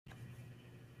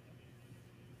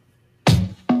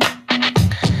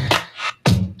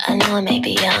know I may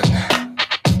be young,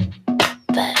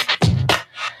 but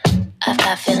I've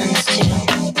got feelings too.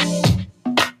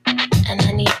 And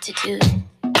I need to do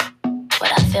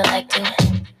what I feel like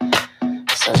doing.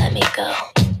 So let me go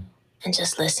and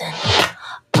just listen.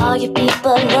 All you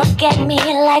people look at me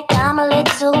like I'm a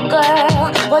little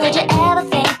girl. Well, did you ever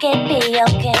think it'd be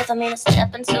okay for me to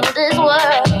step into this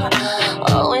world?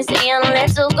 Always saying,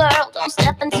 little girl, don't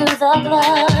step into the club.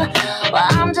 Well,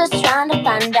 I'm just trying to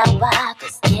find out why,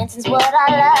 'cause dancing's what I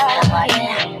love.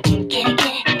 Yeah. Get it, get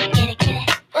it, get it, get it.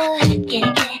 Get it, get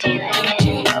it, get it, get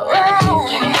it.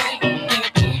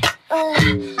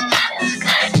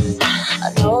 I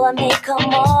know I may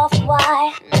come off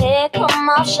white, may come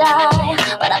off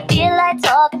shy, but I feel like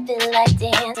talking, feel like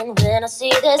dancing when I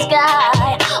see this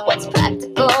guy. What's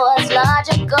practical, what's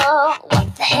logical,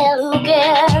 what the hell, who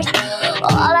cares?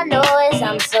 All I know is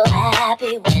I'm so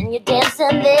happy when you're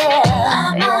dancing there.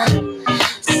 I'm a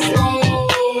slave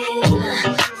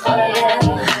for you.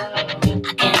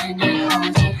 I cannot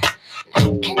hold it, I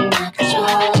cannot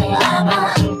control it. I'm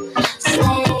a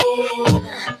slave.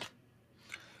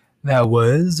 That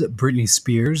was Britney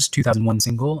Spears' 2001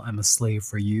 single, I'm a Slave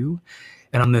for You.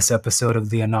 And on this episode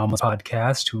of the Anomalous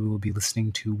Podcast, we will be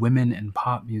listening to women in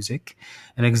pop music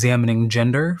and examining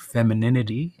gender,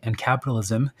 femininity, and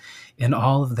capitalism in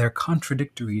all of their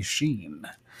contradictory sheen.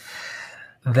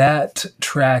 That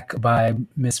track by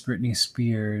Miss Britney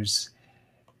Spears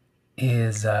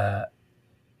is, I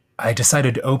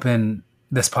decided to open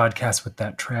this podcast with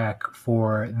that track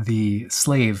for the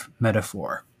slave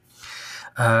metaphor.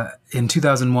 In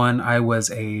 2001, I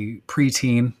was a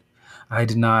preteen. I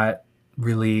did not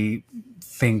really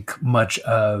think much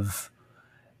of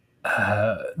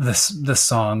this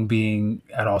song being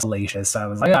at all salacious. I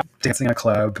was like, I'm dancing in a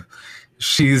club.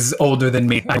 She's older than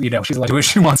me. She's allowed to do what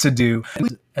she wants to do.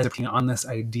 As a on this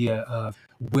idea of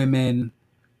women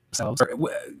themselves, or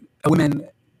women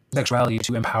sexuality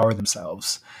to empower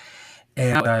themselves.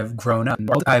 And I've grown up.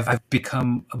 I've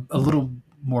become a little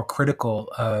more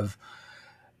critical of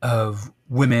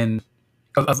women,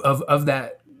 of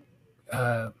that,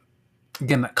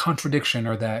 again, that contradiction,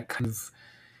 or that kind of,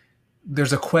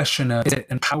 there's a question of, is it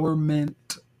empowerment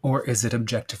or is it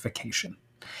objectification?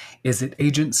 Is it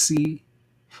agency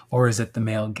or is it the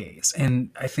male gaze? And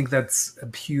I think that's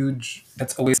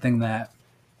always a thing that,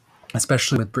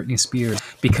 especially with Britney Spears,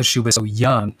 because she was so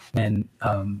young when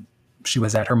she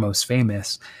was at her most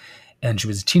famous, and she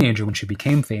was a teenager when she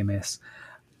became famous,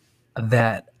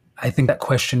 that I think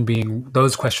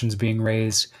those questions being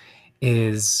raised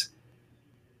is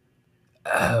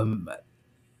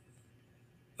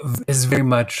very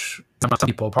much, some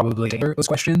people probably take those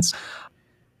questions.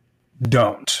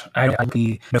 Don't. I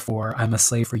be before I'm a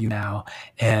slave for you now.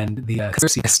 And the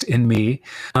conspiracyist in me,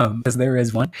 because there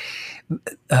is one,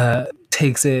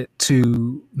 takes it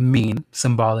to mean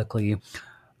symbolically,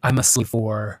 I'm a slave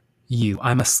for you.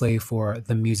 I'm a slave for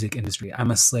the music industry. I'm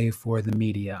a slave for the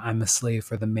media. I'm a slave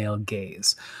for the male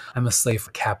gaze. I'm a slave for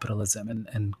capitalism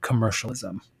and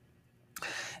commercialism.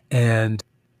 And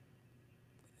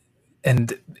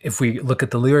if we look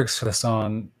at the lyrics for the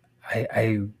song,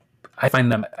 I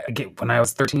find them, when I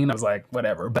was 13, I was like,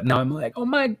 whatever. But now I'm like, oh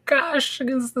my gosh,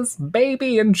 it's this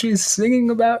baby and she's singing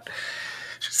like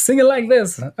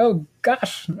this. Oh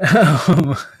gosh.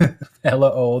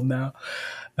 Hella old now.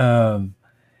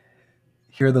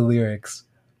 Here are the lyrics.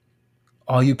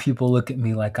 All you people look at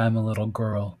me like I'm a little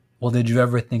girl. Well, did you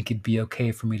ever think it'd be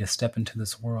okay for me to step into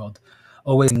this world?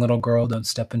 Always, little girl, don't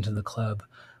step into the club.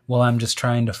 Well, I'm just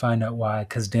trying to find out why,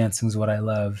 'cause dancing's what I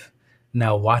love.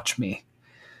 Now watch me.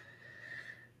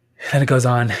 And it goes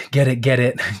on, get it, get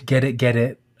it, get it, get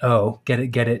it. Oh, get it,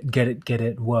 get it, get it, get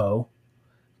it. Whoa.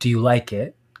 Do you like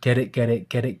it? Get it, get it,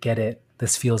 get it, get it.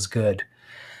 This feels good.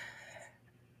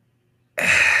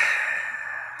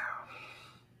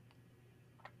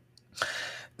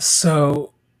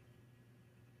 So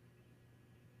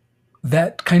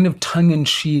that kind of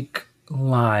tongue-in-cheek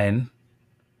line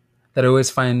that I always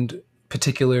find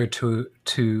particular to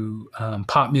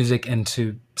pop music and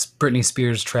to Britney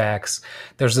Spears tracks,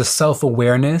 there's a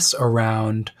self-awareness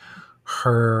around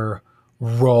her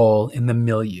role in the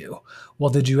milieu. Well,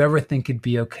 did you ever think it'd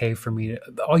be okay for me to,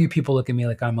 all you people look at me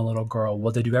like I'm a little girl.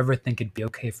 Well, did you ever think it'd be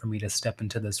okay for me to step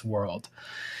into this world?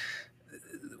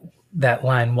 That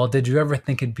line, well, did you ever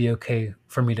think it'd be okay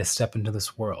for me to step into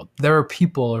this world? There are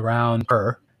people around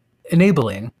her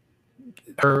enabling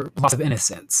her loss of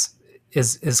innocence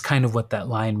is kind of what that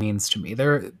line means to me.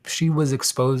 She was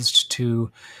exposed to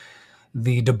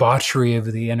the debauchery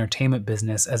of the entertainment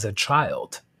business as a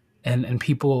child. and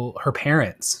people, her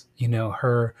parents,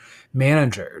 her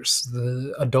managers,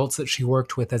 the adults that she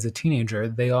worked with as a teenager,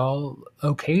 they all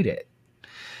okayed it.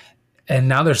 And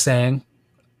now they're saying,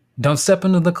 don't step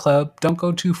into the club, don't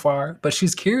go too far. But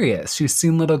she's curious. She's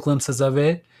seen little glimpses of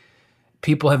it.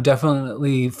 People have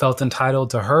definitely felt entitled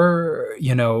to her,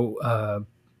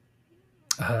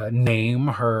 name,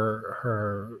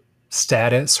 her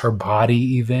status, her body,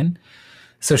 even.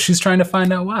 So she's trying to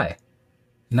find out why.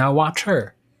 Now watch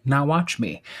her. Now watch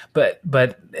me.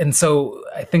 And so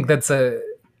I think it's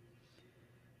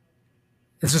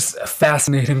just a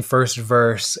fascinating first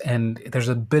verse, and there's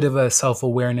a bit of a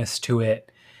self-awareness to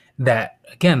it that,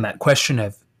 again, that question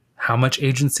of how much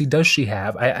agency does she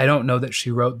have? I don't know that she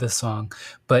wrote this song,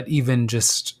 but even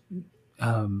just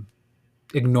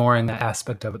ignoring that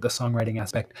aspect of it, the songwriting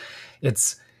aspect,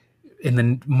 it's in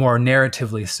the more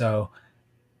narratively so.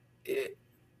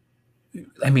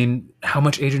 I mean, how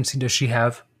much agency does she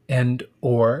have? And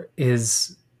or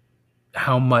is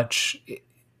how much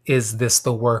is this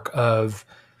the work of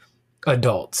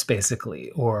adults, basically,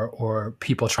 or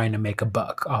people trying to make a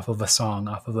buck off of a song,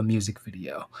 off of a music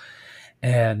video?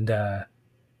 And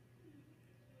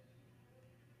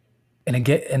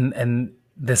again, and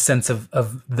this sense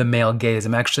of the male gaze.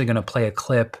 I'm actually going to play a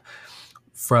clip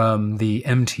from the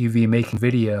MTV making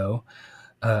video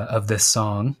of this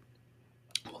song.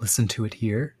 We'll listen to it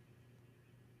here.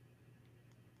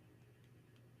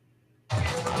 You're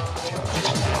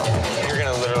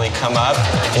going to literally come up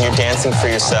and you're dancing for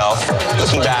yourself,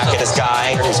 looking back at this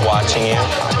guy who's watching you.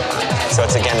 So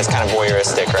it's kind of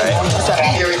voyeuristic,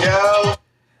 right? Here we go.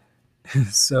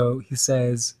 So he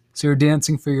says, so you're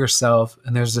dancing for yourself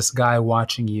and there's this guy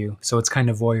watching you. So it's kind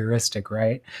of voyeuristic,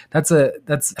 right? That's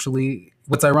actually,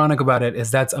 what's ironic about it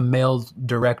is that's a male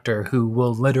director who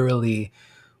will literally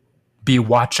be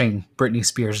watching Britney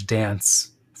Spears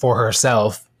dance for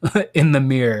herself in the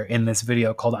mirror in this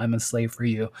video called I'm a Slave for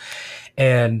You.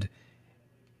 And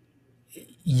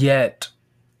yet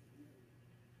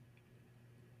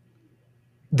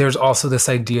there's also this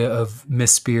idea of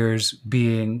Miss Spears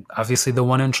being obviously the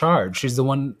one in charge. She's the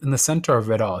one in the center of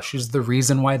it all. She's the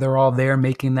reason why they're all there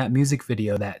making that music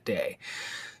video that day.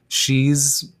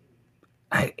 She's,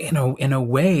 in a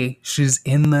way, she's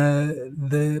in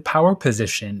the power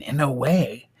position in a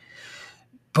way.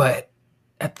 But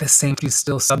at the same time, she's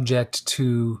still subject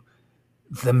to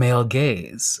the male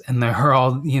gaze. And they're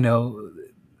all,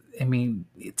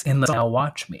 it's in the now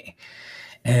watch me.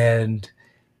 And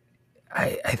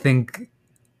I think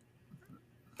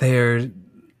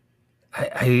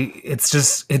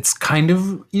it's kind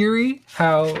of eerie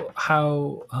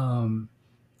how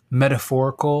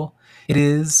metaphorical it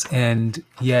is, and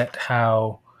yet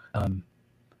how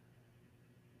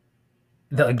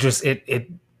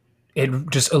it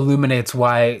just illuminates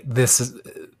why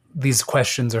these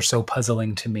questions are so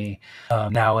puzzling to me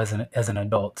now as an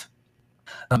adult.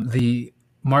 The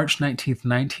March 19th,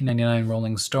 1999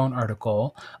 Rolling Stone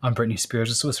article on Britney Spears.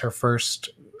 This was her first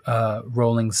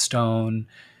Rolling Stone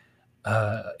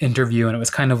interview, and it was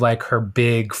kind of like her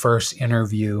big first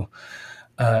interview.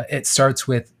 It starts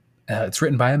with, it's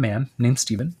written by a man named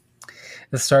Steven.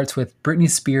 It starts with, Britney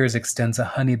Spears extends a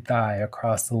honeyed thigh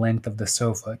across the length of the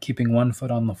sofa, keeping one foot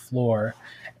on the floor.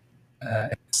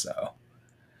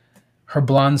 Her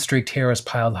blonde streaked hair is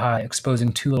piled high,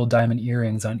 exposing 2 little diamond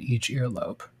earrings on each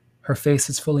earlobe. Her face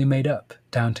is fully made up,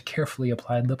 down to carefully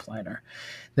applied lip liner.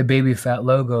 The baby fat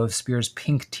logo of Spears'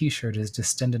 pink t-shirt is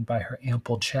distended by her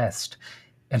ample chest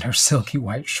and her silky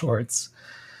white shorts.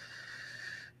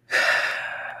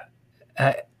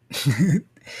 That's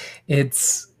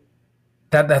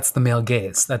the male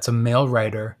gaze. That's a male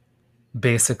writer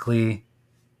basically,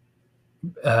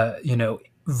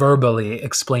 verbally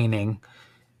explaining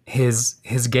his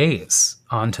gaze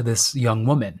onto this young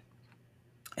woman.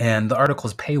 And the article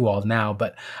is paywalled now,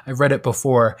 but I read it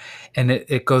before, and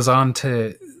it goes on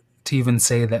to even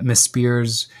say that Miss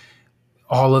Spears,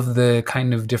 all of the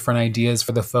kind of different ideas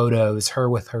for the photos, her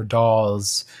with her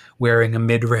dolls, wearing a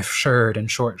midriff shirt and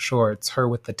short shorts, her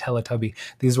with the Teletubby,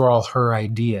 these were all her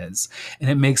ideas. And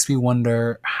it makes me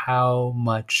wonder how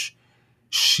much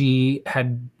she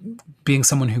had, being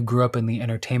someone who grew up in the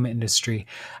entertainment industry,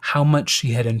 how much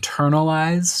she had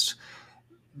internalized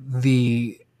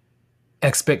the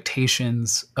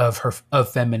expectations of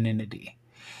femininity,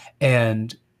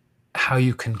 and how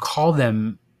you can call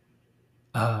them,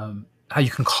 how you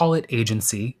can call it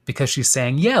agency, because she's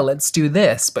saying, yeah, let's do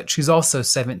this, but she's also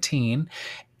 17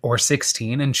 or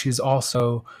 16, and she's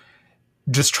also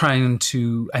just trying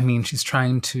to,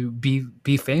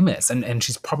 be famous, and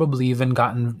she's probably even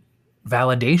gotten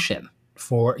validation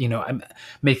for, I'm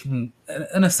making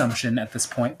an assumption at this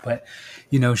point, but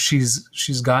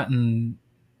she's gotten,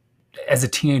 as a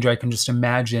teenager, I can just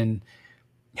imagine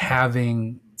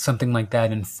having something like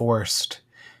that enforced,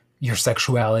 your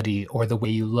sexuality or the way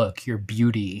you look, your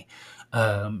beauty,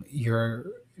 your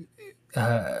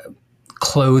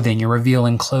clothing, your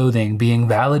revealing clothing being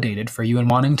validated for you and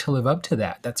wanting to live up to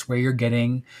that. That's where you're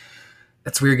getting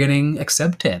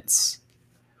acceptance.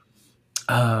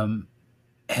 And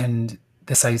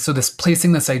this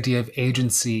placing this idea of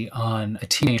agency on a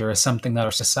teenager is something that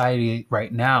our society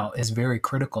right now is very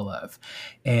critical of.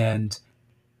 And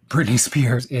Britney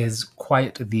Spears is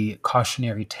quite the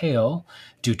cautionary tale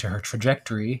due to her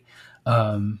trajectory,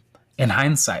 in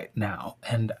hindsight now.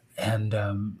 And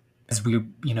as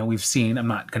we've seen, I'm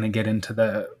not going to get into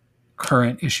the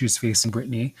current issues facing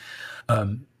Britney,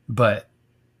 but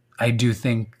I do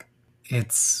think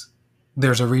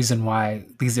there's a reason why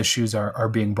these issues are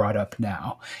being brought up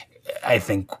now. I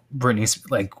think Britney's,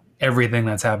 like, everything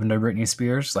that's happened to Britney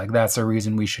Spears, like, that's a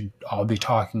reason we should all be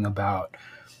talking about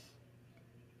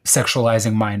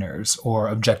sexualizing minors or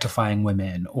objectifying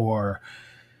women, or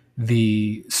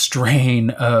the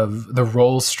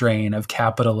role strain of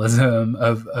capitalism,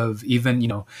 of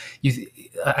even,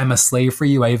 I'm a slave for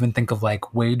you. I even think of,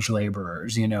 like, wage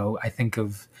laborers. I think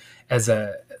of, as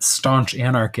a staunch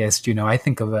anarchist, I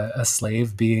think of a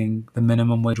slave being the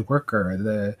minimum wage worker,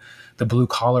 the blue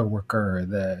collar worker,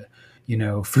 the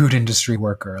food industry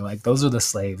worker. Like, those are the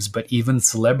slaves. But even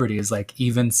celebrities, like,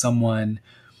 even someone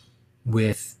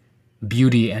with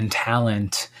beauty and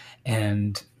talent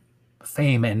and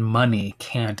fame and money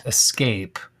can't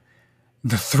escape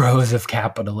the throes of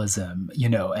capitalism,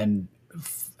 and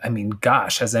I mean,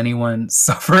 gosh, has anyone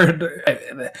suffered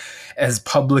as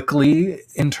publicly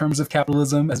in terms of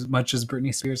capitalism as much as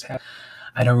Britney Spears has?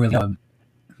 I don't really know.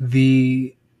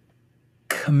 The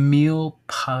Camille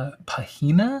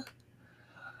Pagina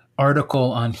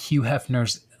article on Hugh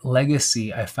Hefner's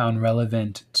legacy I found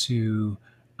relevant to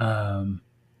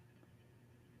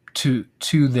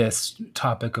this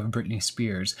topic of Britney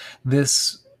Spears.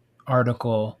 This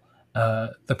article,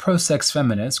 the pro-sex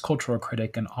feminist, cultural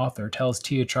critic, and author, tells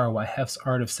THR why Hef's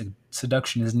art of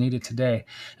seduction is needed today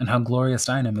and how Gloria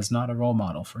Steinem is not a role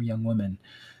model for young women.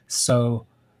 So,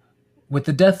 with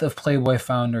the death of Playboy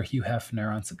founder Hugh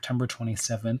Hefner on September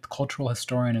 27th, cultural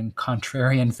historian and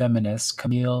contrarian feminist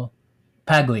Camille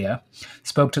Paglia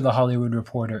spoke to The Hollywood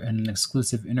Reporter in an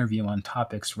exclusive interview on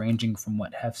topics ranging from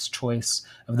what Hef's choice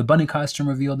of the bunny costume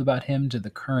revealed about him to the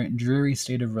current dreary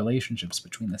state of relationships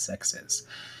between the sexes.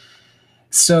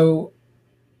 So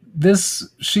this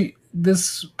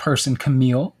person,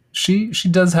 Camille, she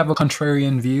does have a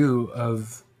contrarian view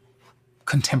of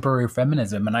contemporary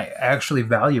feminism, and I actually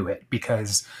value it,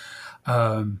 because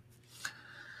I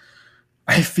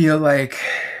feel like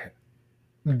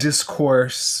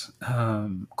discourse,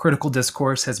 critical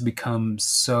discourse, has become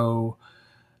so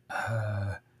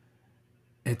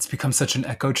it's become such an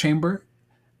echo chamber,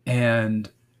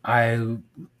 and I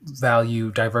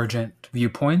value divergent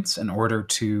viewpoints in order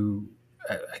to,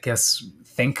 I guess,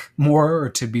 think more or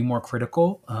to be more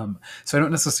critical. So I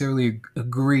don't necessarily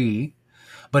agree,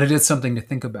 but it is something to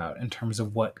think about in terms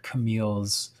of what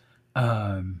Camille's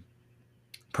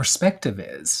perspective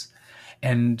is.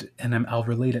 And I'll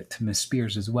relate it to Miss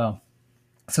Spears as well.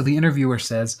 So the interviewer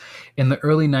says, in the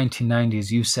early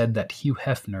 1990s, you said that Hugh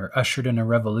Hefner ushered in a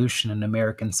revolution in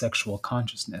American sexual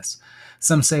consciousness.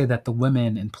 Some say that the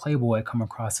women in Playboy come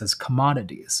across as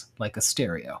commodities, like a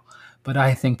stereo. But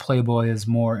I think Playboy is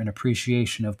more an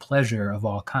appreciation of pleasure of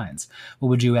all kinds. What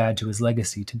would you add to his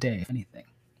legacy today, if anything?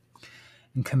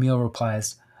 And Camille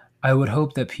replies, I would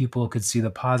hope that people could see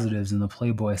the positives in the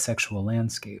Playboy sexual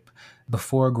landscape, the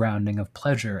foregrounding of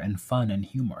pleasure and fun and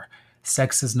humor.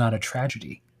 Sex is not a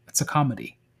tragedy, it's a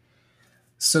comedy.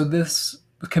 So this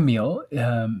Camille,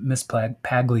 Miss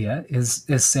Paglia,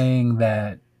 is saying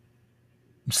that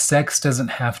sex doesn't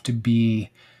have to be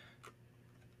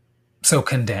so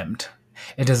condemned.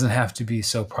 It doesn't have to be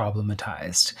so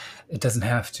problematized. It doesn't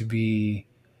have to be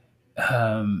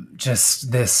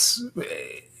just this...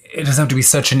 It doesn't have to be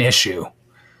such an issue.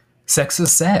 Sex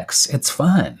is sex. It's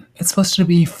fun. It's supposed to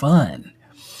be fun.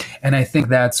 And I think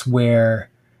that's where...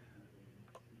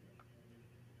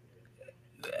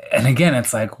 And again,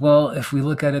 it's like, well, if we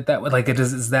look at it that way, like,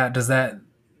 does that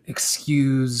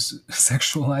excuse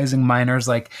sexualizing minors?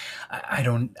 Like, I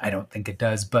don't think it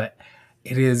does, but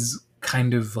it is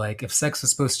kind of like, if sex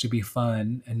is supposed to be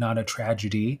fun and not a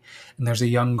tragedy, and there's a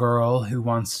young girl who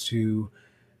wants to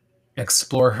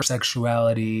explore her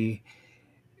sexuality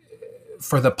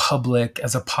for the public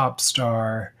as a pop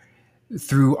star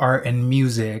through art and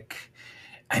music,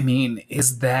 I mean,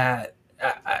 is that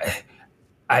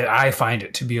I find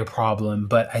it to be a problem,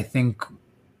 but I think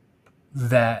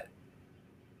that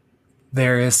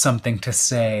there is something to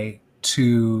say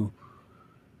to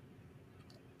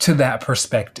that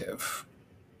perspective.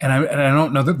 And I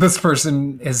don't know that this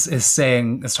person is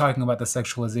talking about the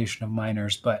sexualization of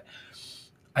minors, but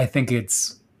I think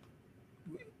it's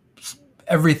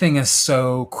everything is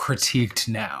so critiqued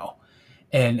now,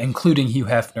 and including Hugh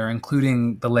Hefner,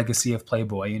 including the legacy of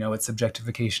Playboy, its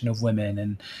objectification of women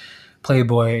and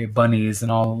Playboy bunnies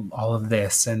and all of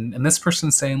this. And this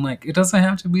person's saying, like, it doesn't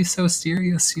have to be so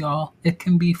serious, y'all. It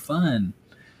can be fun.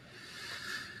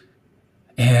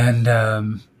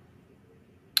 And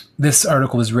this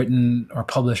article was written or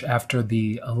published after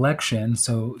the election,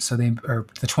 so they, or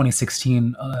the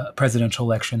 2016 presidential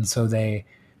election, so they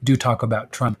do talk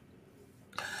about Trump.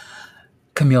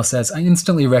 Camille says, I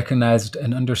instantly recognized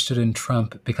and understood in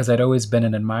Trump because I'd always been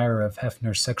an admirer of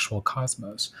Hefner's sexual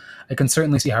cosmos. I can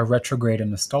certainly see how retrograde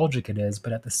and nostalgic it is,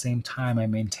 but at the same time, I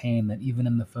maintain that even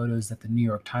in the photos that the New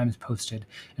York Times posted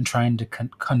in trying to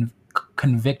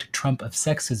convict Trump of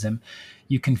sexism,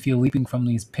 you can feel leaping from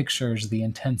these pictures the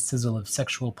intense sizzle of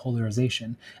sexual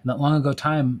polarization, and that long ago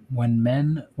time when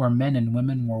men were men and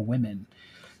women were women.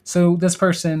 So this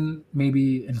person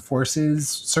maybe enforces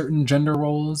certain gender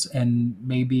roles and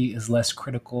maybe is less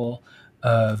critical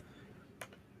of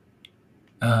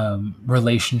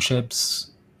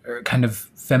relationships or kind of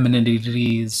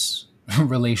femininity's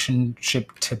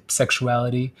relationship to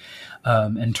sexuality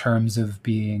in terms of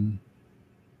being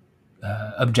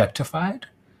objectified.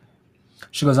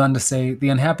 She goes on to say, the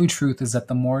unhappy truth is that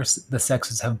the more the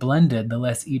sexes have blended, the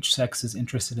less each sex is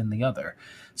interested in the other.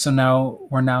 So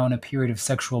we're now in a period of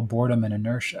sexual boredom and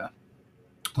inertia.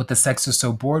 With the sexes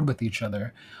so bored with each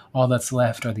other, all that's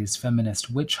left are these feminist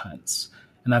witch hunts.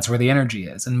 And that's where the energy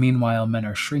is. And meanwhile, men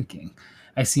are shrinking.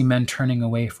 I see men turning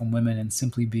away from women and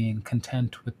simply being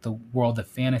content with the world of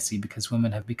fantasy because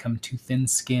women have become too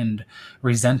thin-skinned,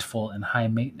 resentful, and high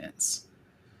maintenance.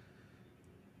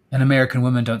 And American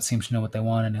women don't seem to know what they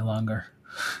want any longer.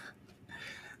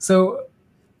 So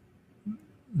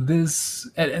this,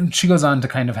 and she goes on to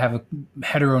kind of have a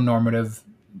heteronormative,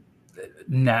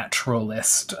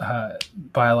 naturalist,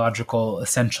 biological,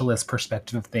 essentialist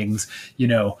perspective of things.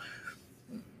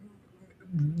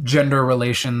 Gender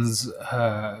relations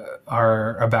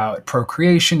are about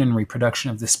procreation and reproduction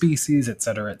of the species, et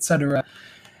cetera, et cetera.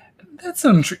 That's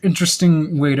an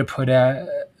interesting way to put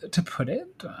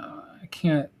it. I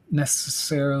can't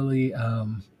necessarily I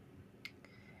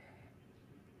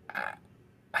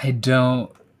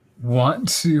don't want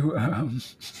to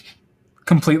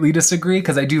completely disagree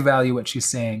because I do value what she's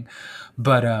saying,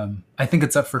 but I think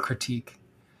it's up for critique.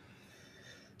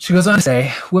 She goes on to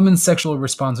say, women's sexual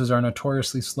responses are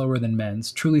notoriously slower than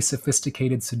men's. Truly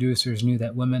sophisticated seducers knew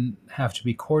that women have to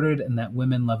be courted and that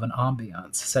women love an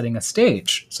ambiance, setting a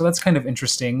stage. So that's kind of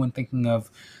interesting when thinking of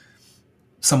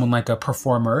someone like a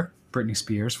performer, Britney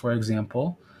Spears, for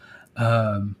example.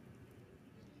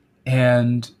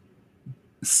 And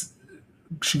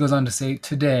she goes on to say,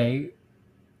 today,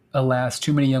 alas,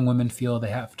 too many young women feel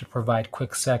they have to provide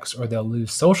quick sex or they'll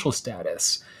lose social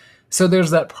status. So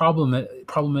there's that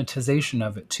problematization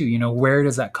of it too. Where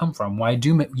does that come from? Why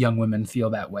do young women feel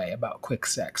that way about quick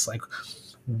sex? Like,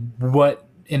 what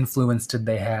influence did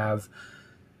they have?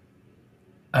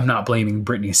 I'm not blaming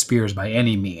Britney Spears by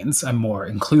any means. I'm more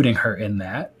including her in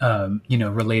that,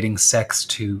 relating sex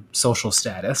to social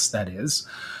status, that is.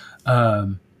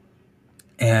 And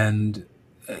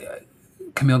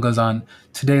Camille goes on,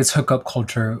 today's hookup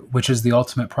culture, which is the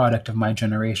ultimate product of my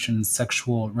generation's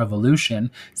sexual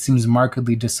revolution, seems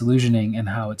markedly disillusioning in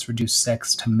how it's reduced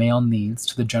sex to male needs,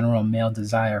 to the general male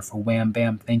desire for wham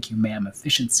bam thank you ma'am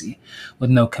efficiency, with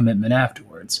no commitment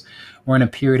afterwards. We're in a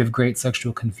period of great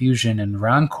sexual confusion and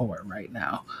rancor right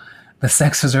now. The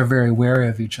sexes are very wary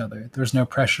of each other. There's no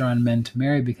pressure on men to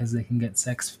marry because they can get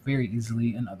sex very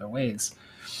easily in other ways.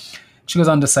 She goes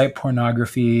on to cite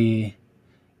pornography,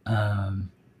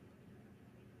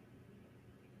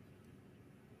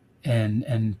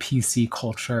 and PC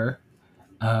culture,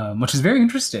 which is very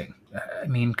interesting. I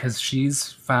mean, because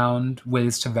she's found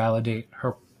ways to validate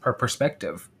her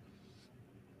perspective.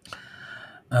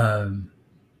 But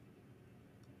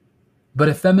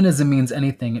if feminism means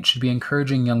anything, it should be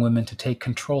encouraging young women to take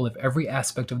control of every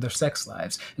aspect of their sex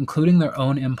lives, including their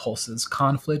own impulses,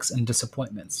 conflicts, and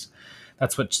disappointments.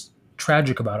 That's what's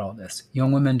tragic about all this.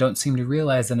 Young women don't seem to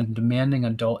realize that in demanding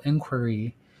adult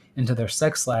inquiry into their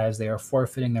sex lives, they are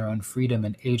forfeiting their own freedom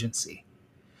and agency.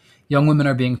 Young women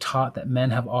are being taught that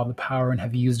men have all the power and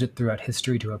have used it throughout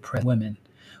history to oppress women.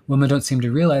 Women don't seem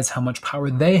to realize how much power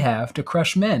they have to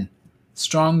crush men.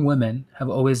 Strong women have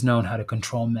always known how to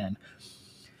control men.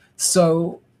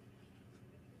 So,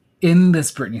 in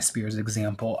this Britney Spears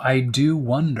example, I do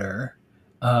wonder,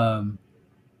 again,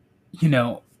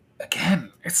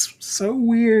 it's so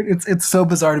weird. It's so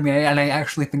bizarre to me, and I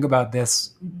actually think about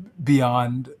this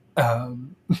beyond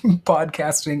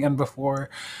podcasting and before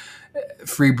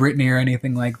Free Britney or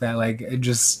anything like that. Like,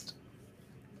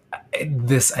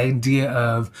 this idea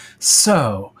of,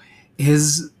 so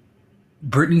is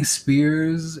Britney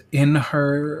Spears in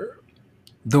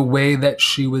the way that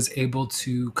she was able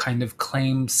to kind of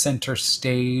claim center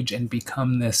stage and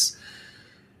become this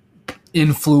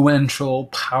influential,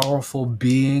 powerful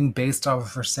being based off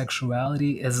of her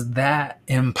sexuality, is that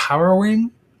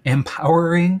empowering,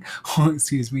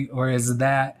 excuse me, or is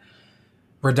that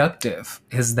reductive?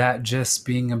 Is that just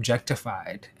being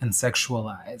objectified and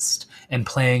sexualized and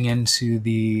playing into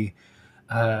the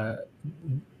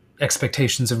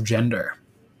expectations of gender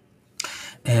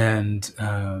and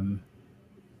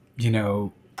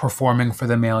performing for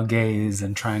the male gaze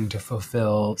and trying to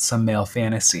fulfill some male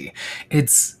fantasy?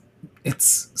 It's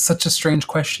such a strange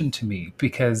question to me,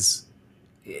 because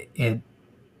it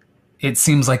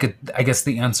seems like I guess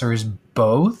the answer is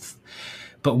both,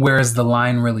 but where is the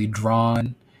line really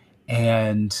drawn?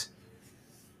 And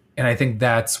I think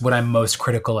that's what I'm most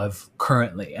critical of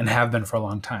currently, and have been for a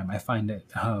long time. I find it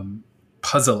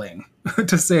puzzling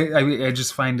to say. I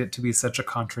just find it to be such a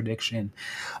contradiction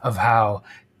of how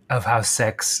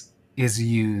sex is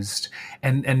used,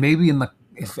 and maybe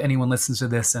if anyone listens to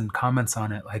this and comments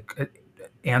on it, like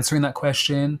answering that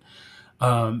question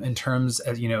in terms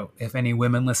of, if any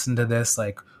women listen to this,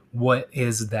 like, what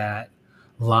is that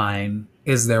line?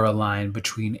 Is there a line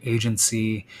between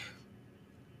agency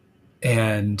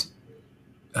and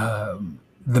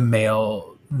the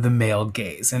male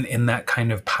gaze, and in that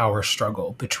kind of power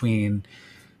struggle between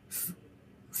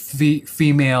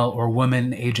female or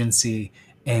woman agency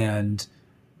and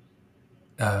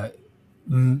the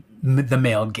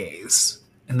male gaze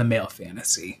and the male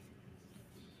fantasy?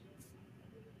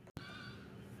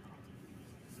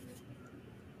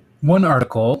 One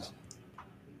article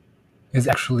is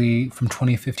actually from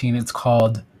 2015. It's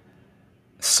called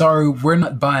 "Sorry, We're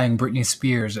Not Buying Britney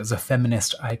Spears as a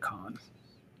Feminist Icon."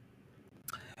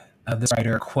 This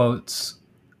writer quotes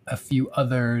a few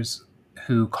others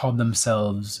who called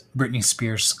themselves Britney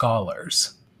Spears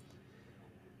scholars.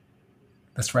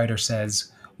 This writer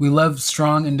says, "We love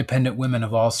strong, independent women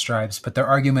of all stripes, but their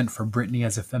argument for Britney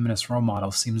as a feminist role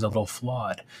model seems a little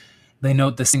flawed. They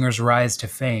note the singer's rise to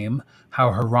fame,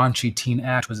 how her raunchy teen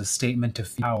act was a statement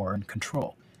of power and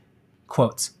control.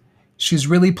 Quotes, she's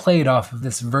really played off of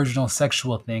this virginal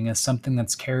sexual thing as something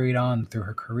that's carried on through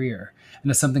her career,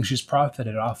 and as something she's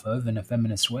profited off of in a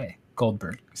feminist way,"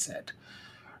 Goldberg said.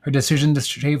 "Her decision to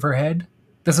shave her head?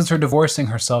 This is her divorcing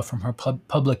herself from her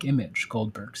public image,"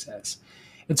 Goldberg says.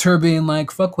 "It's her being like,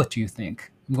 fuck what you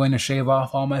think. I'm going to shave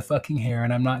off all my fucking hair,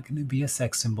 and I'm not going to be a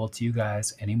sex symbol to you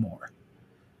guys anymore."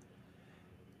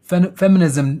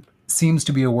 Feminism seems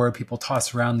to be a word people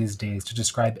toss around these days to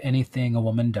describe anything a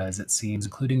woman does, it seems,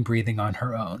 including breathing on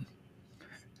her own.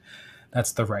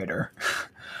 That's the writer.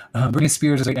 Britney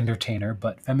Spears is an entertainer,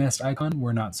 but feminist icon?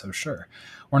 We're not so sure.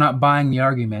 We're not buying the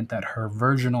argument that her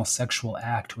virginal sexual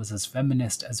act was as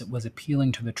feminist as it was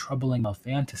appealing to the troubling male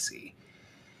fantasy,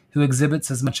 who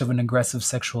exhibits as much of an aggressive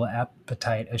sexual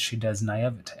appetite as she does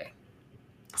naivete.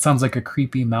 Sounds like a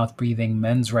creepy, mouth-breathing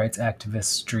men's rights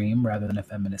activist's dream rather than a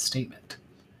feminist statement.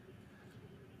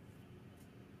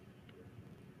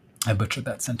 I butchered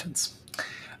that sentence.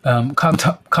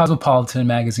 Cosmopolitan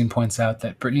magazine points out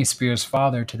that Britney Spears'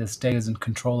 father to this day is in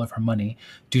control of her money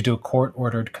due to a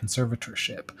court-ordered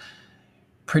conservatorship.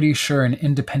 Pretty sure an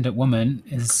independent woman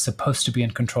is supposed to be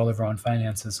in control of her own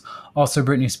finances. Also,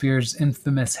 Britney Spears'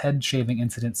 infamous head-shaving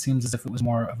incident seems as if it was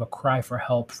more of a cry for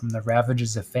help from the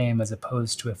ravages of fame as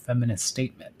opposed to a feminist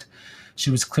statement. She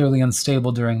was clearly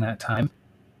unstable during that time,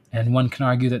 and one can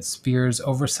argue that Spears'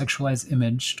 over-sexualized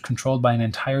image, controlled by an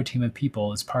entire team of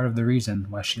people, is part of the reason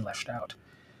why she lashed out.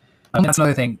 That's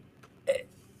another thing.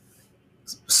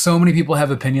 So many people have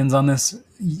opinions on this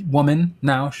woman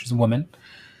now. She's a woman.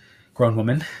 Grown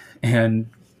woman, and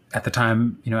at the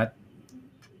time, at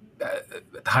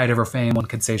the height of her fame, one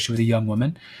could say she was a young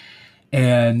woman,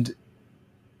 and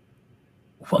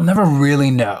we'll never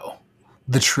really know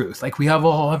the truth. Like, we have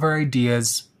all of our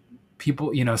ideas.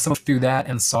 People, some through that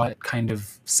and saw it kind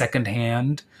of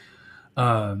secondhand.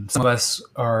 Some of us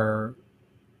are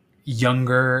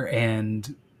younger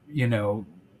and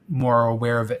more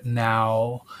aware of it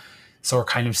now, so we're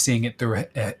kind of seeing it through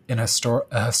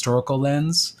a historical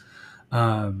lens.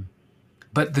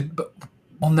 But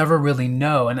we'll never really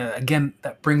know. And again,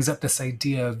 that brings up this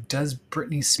idea of, does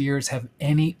Britney Spears have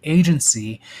any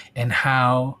agency in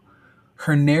how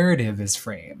her narrative is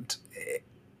framed?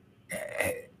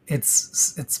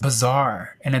 It's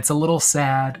bizarre, and it's a little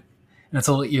sad, and it's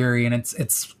a little eerie, and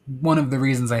it's one of the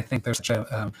reasons I think there's such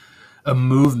a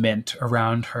movement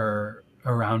around her,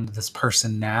 around this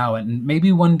person now. And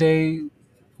maybe one day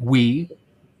we,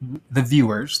 the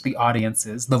viewers, the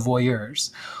audiences, the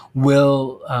voyeurs,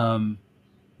 will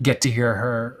get to hear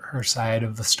her side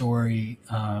of the story.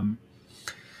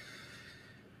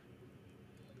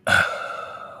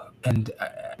 And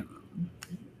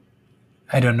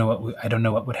I don't know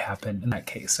what would happen in that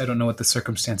case. I don't know what the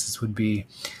circumstances would be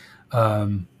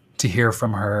to hear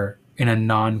from her in a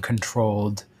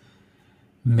non-controlled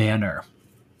manner.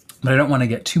 But I don't want to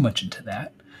get too much into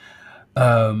that.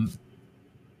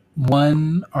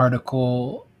 One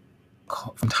article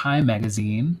from Time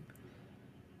magazine: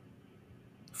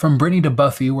 "From Britney to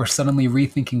Buffy, we're suddenly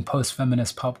rethinking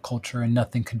post-feminist pop culture, and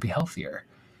nothing could be healthier."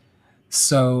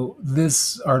 So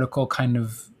this article kind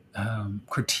of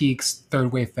critiques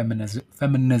third wave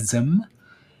feminism,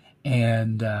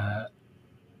 and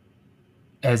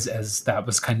as that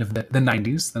was kind of the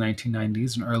 90s, the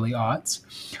 1990s and early aughts.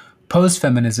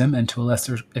 Post-feminism, and to a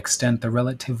lesser extent the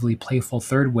relatively playful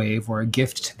third wave, were a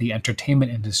gift to the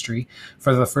entertainment industry.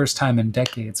 For the first time in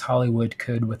decades, Hollywood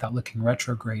could, without looking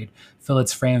retrograde, fill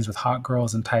its frames with hot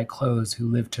girls in tight clothes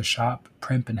who lived to shop,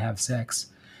 primp, and have sex.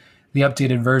 The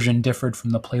updated version differed from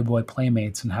the Playboy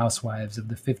playmates and housewives of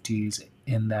the 50s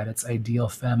in that its ideal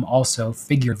femme also,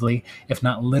 figuratively, if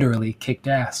not literally, kicked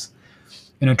ass.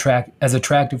 As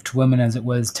attractive to women as it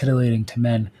was titillating to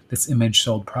men, this image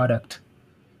sold product.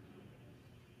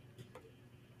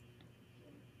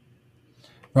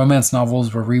 Romance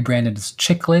novels were rebranded as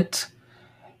chick lit.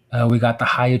 We got the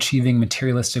high-achieving,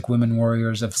 materialistic women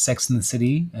warriors of Sex and the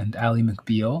City and Ally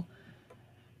McBeal.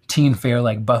 Teen fare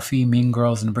like Buffy, Mean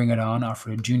Girls, and Bring It On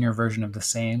offered a junior version of the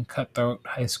same, cutthroat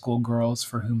high school girls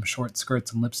for whom short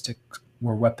skirts and lipstick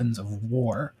were weapons of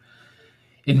war.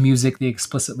 In music, the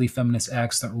explicitly feminist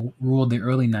acts that ruled the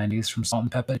early 90s, from Salt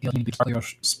and Pepper,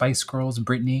 Spice Girls,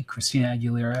 Britney, Christina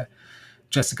Aguilera,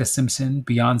 Jessica Simpson,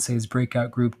 Beyonce's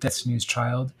breakout group Destiny's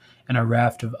Child, and a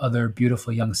raft of other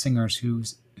beautiful young singers who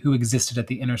existed at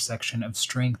the intersection of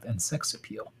strength and sex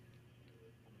appeal.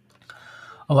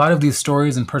 A lot of these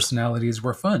stories and personalities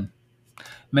were fun.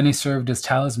 Many served as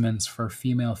talismans for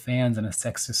female fans in a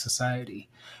sexist society,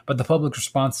 but the public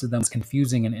response to them was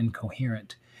confusing and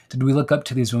incoherent. Did we look up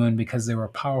to these women because they were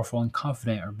powerful and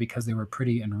confident, or because they were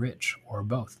pretty and rich, or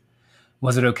both?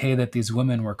 Was it okay that these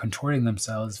women were contorting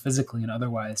themselves physically and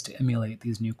otherwise to emulate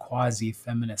these new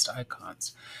quasi-feminist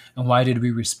icons? And why did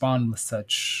we respond with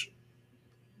such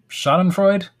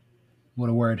schadenfreude? What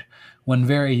a word. When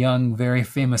very young, very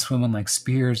famous women like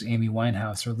Spears, Amy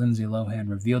Winehouse, or Lindsay Lohan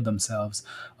revealed themselves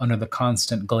under the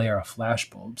constant glare of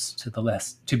flashbulbs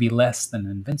to be less than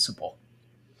invincible.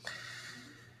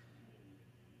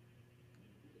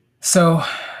 So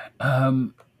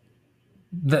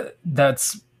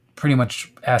that's pretty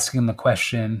much asking the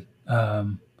question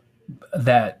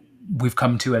that we've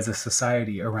come to as a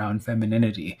society around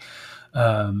femininity.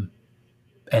 And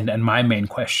my main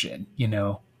question,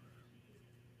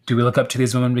 do we look up to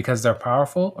these women because they're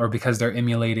powerful, or because they're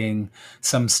emulating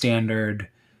some standard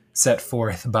set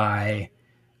forth by,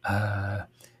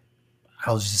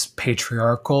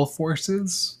 patriarchal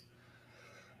forces?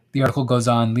 The article goes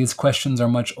on: these questions are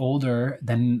much older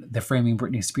than the Framing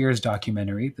Britney Spears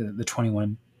documentary, the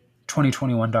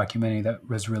 2021 documentary that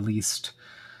was released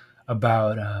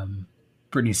about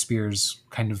Britney Spears'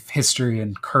 kind of history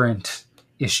and current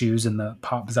issues in the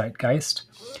pop zeitgeist.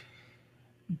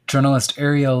 Journalist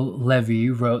Ariel Levy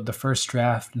wrote the first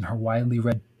draft in her widely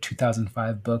read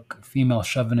 2005 book, Female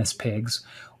Chauvinist Pigs,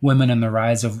 Women and the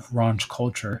Rise of Raunch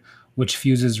Culture, which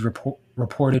fuses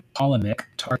reported polemic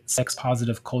to art.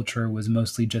 Sex-positive culture was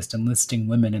mostly just enlisting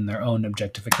women in their own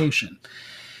objectification.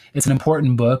 It's an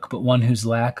important book, but one whose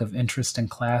lack of interest in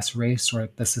class, race, or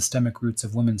the systemic roots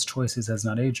of women's choices has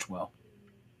not aged well.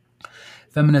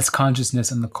 Feminist consciousness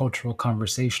and the cultural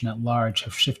conversation at large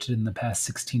have shifted in the past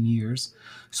 16 years.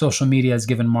 Social media has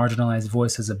given marginalized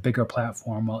voices a bigger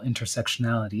platform, while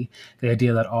intersectionality, the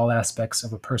idea that all aspects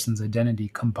of a person's identity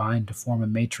combine to form a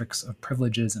matrix of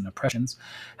privileges and oppressions,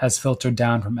 has filtered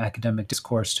down from academic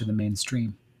discourse to the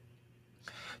mainstream.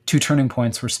 Two turning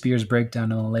points were Spears'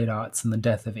 breakdown in the late aughts and the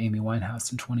death of Amy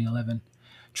Winehouse in 2011.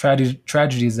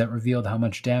 Tragedies that revealed how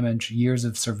much damage years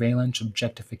of surveillance,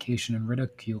 objectification, and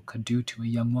ridicule could do to a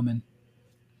young woman.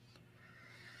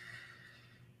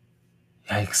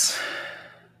 Yikes.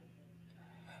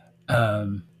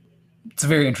 It's a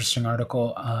very interesting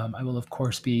article. I will, of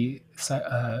course, be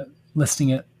listing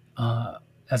it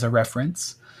as a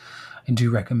reference. I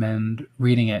do recommend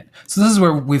reading it. So this is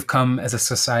where we've come as a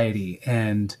society,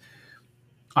 and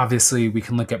obviously we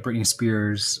can look at Britney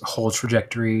Spears' whole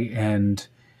trajectory, and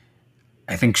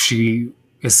I think she's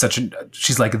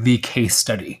like the case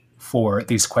study for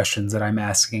these questions that I'm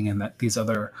asking and that these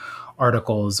other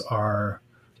articles are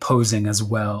posing as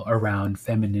well around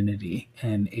femininity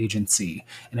and agency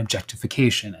and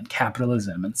objectification and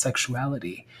capitalism and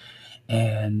sexuality.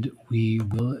 And we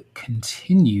will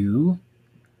continue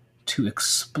to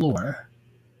explore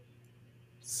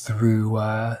through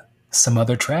some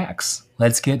other tracks.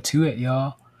 Let's get to it,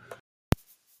 y'all.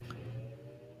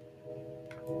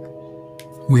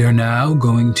 We are now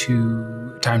going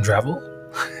to time travel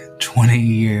 20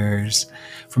 years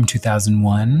from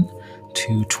 2001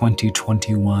 to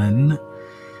 2021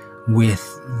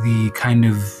 with the kind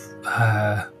of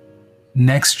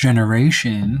next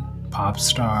generation pop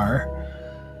star,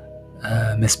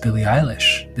 Miss Billie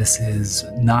Eilish. This is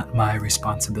Not My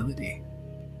Responsibility.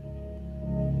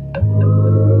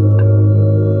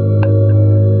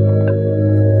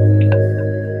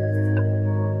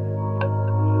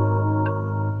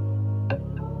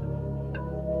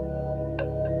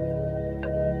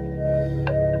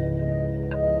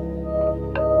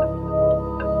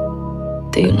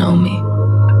 Do you know me?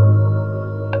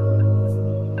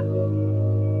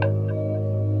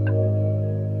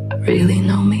 Really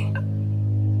know me?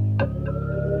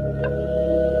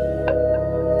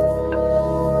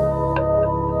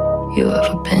 You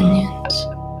have opinions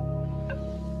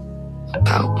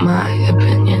about my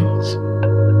opinions.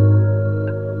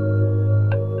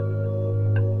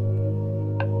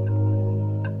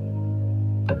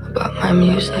 About my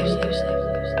music.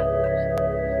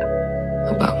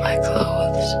 About my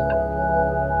clothes.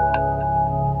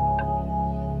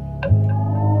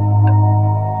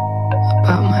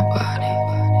 About my body.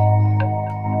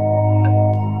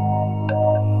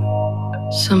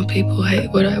 Some people hate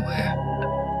what I wear.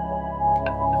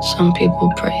 Some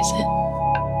people praise it.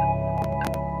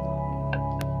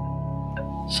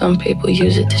 Some people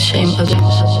use it to shame others.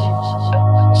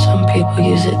 Some people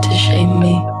use it to shame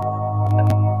me.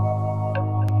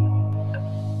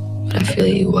 But I feel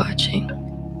you watching.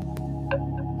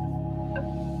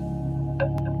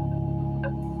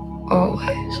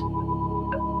 Always.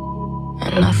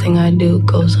 And nothing I do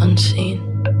goes unseen.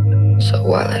 So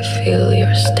while I feel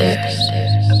your stares,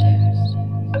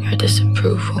 your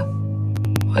disapproval,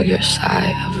 or your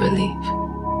sigh of relief,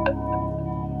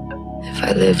 if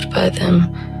I lived by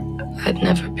them, I'd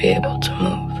never be able to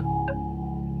move.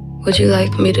 Would you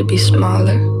like me to be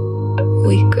smaller,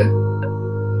 weaker,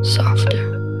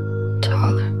 softer,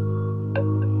 taller?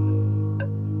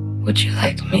 Would you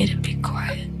like me to be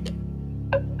quiet?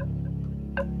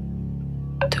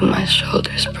 Do my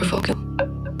shoulders provoke you?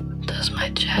 Does my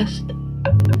chest?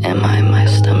 Am I my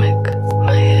stomach,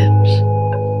 my hips?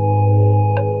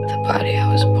 The body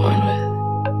I was born with?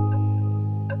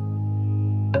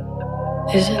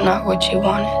 Is it not what you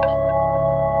wanted?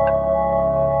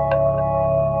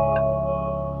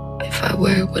 If I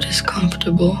wear what is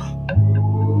comfortable,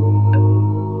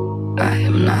 I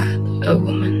am not a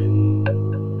woman.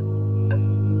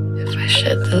 If I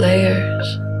shed the layers,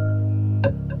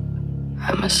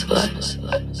 I'm a slut.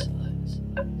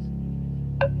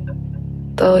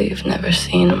 Though you've never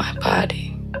seen my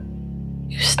body,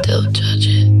 you still judge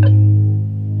it,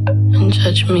 and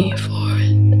judge me for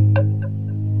it.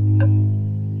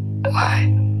 Why?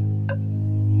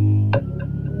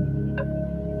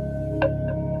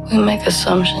 We make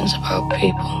assumptions about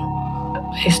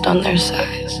people based on their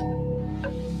size.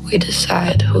 We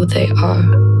decide who they are.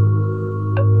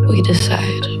 We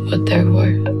decide what they're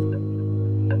worth.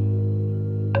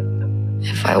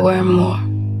 If I wear more,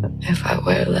 if I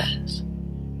wear less,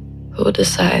 who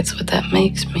decides what that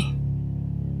makes me?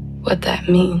 What that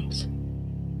means?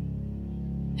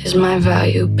 Is my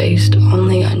value based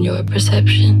only on your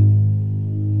perception?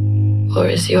 Or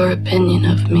is your opinion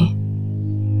of me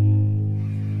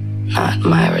not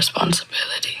my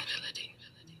responsibility?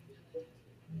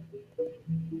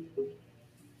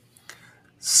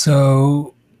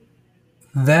 So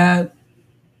that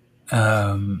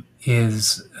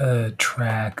is a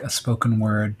track, a spoken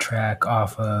word track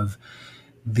off of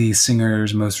the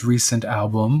singer's most recent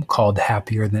album called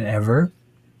Happier Than Ever.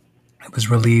 It was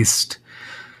released,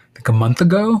 I think, a month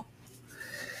ago.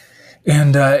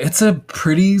 And it's a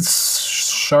pretty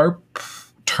sharp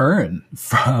turn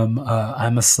from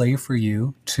I'm a slave for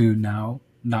you to now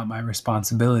not my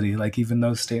responsibility. Like, even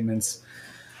those statements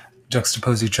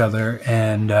juxtapose each other.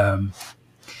 And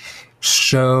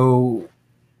show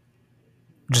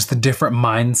just the different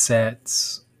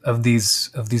mindsets of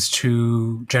these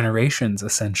two generations,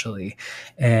 essentially.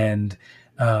 And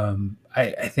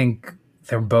I think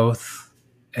they're both,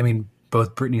 I mean,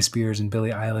 both Britney Spears and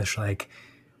Billie Eilish, like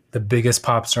the biggest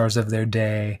pop stars of their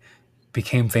day,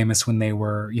 became famous when they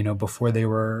were, you know, before they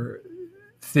were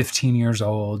 15 years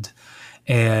old,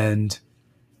 and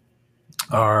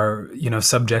are, you know,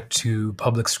 subject to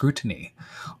public scrutiny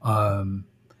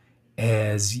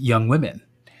as young women.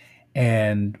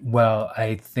 And well,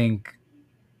 I think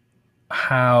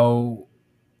how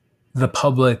the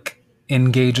public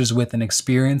engages with and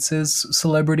experiences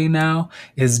celebrity now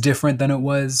is different than it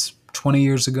was 20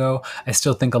 years ago. I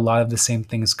still think a lot of the same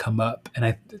things come up, and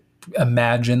I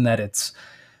imagine that it's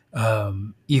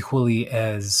equally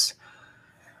as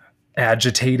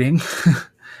agitating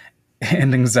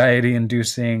and anxiety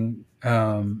inducing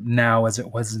now as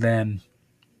it was then.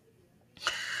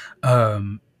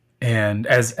 And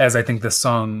as I think this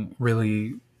song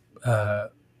really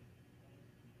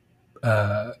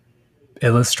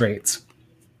illustrates.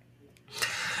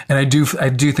 And I do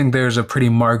think there's a pretty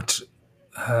marked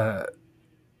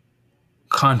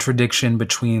contradiction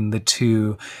between the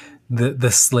two.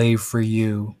 The slave for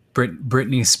you.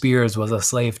 Britney Spears was a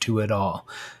slave to it all.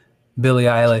 Billie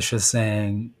Eilish is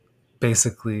saying,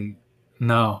 basically,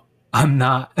 no, I'm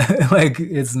not. Like,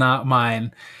 it's not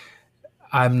mine.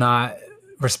 I'm not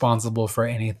responsible for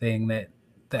anything that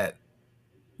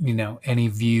you know, any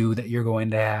view that you're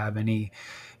going to have, any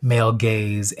male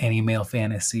gaze, any male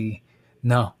fantasy.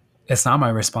 No, it's not my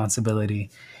responsibility.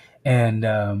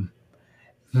 And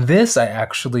this I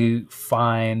actually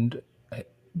find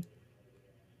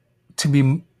to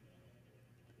be,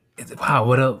 wow,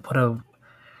 what a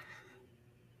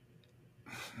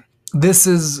this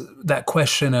is that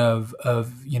question of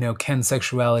you know, can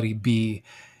sexuality be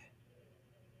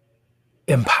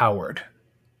empowered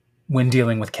when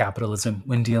dealing with capitalism,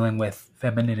 when dealing with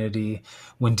femininity,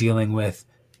 when dealing with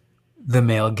the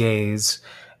male gaze,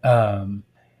 and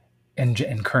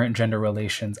current gender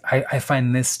relations. I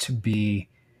find this to be,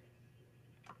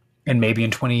 and maybe in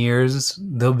 20 years,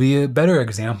 there'll be a better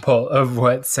example of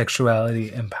what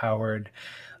sexuality empowered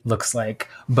looks like.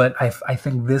 But I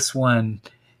think this one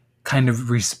kind of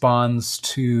responds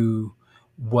to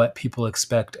what people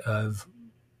expect of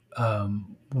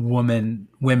women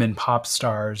pop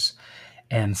stars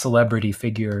and celebrity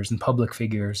figures and public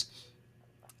figures,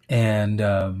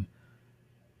 and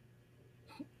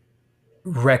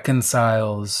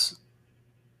reconciles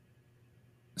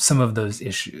some of those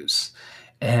issues.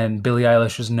 And Billie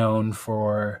Eilish is known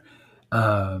for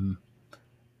kind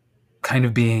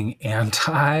of being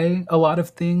anti a lot of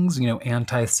things, you know,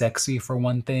 anti-sexy for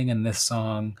one thing. And this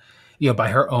song, you know, by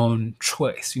her own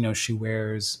choice, you know, she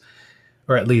wears,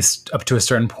 or at least up to a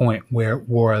certain point,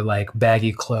 wore like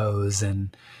baggy clothes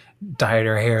and dyed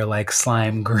her hair like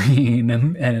slime green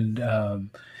and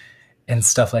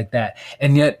stuff like that.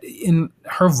 And yet, in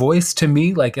her voice, to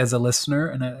me, like as a listener,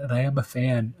 and I am a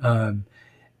fan,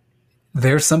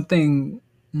 there's something.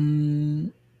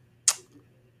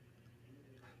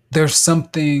 There's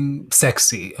something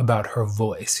sexy about her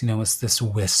voice. You know, it's this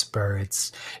whisper.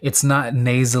 It's not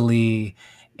nasally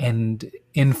and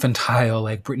infantile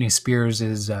like Britney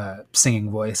Spears' singing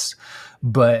voice,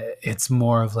 but it's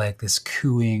more of like this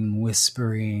cooing,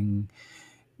 whispering,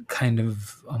 kind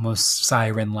of almost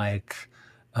siren-like,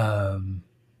 you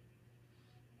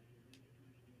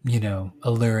know,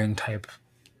 alluring type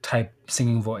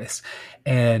singing voice.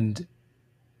 And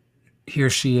here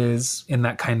she is in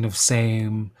that kind of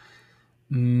same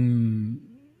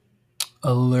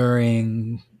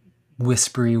alluring,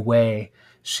 whispery way.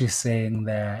 She's saying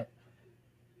that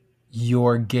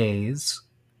your gaze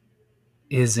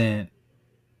isn't,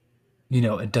 you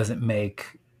know, it doesn't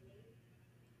make,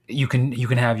 you can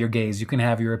have your gaze, you can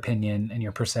have your opinion and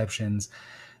your perceptions,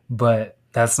 but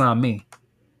that's not me.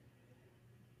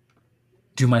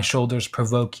 Do my shoulders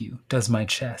provoke you? Does my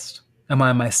chest? Am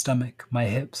I my stomach, my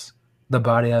hips, the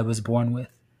body I was born with?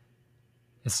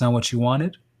 It's not what you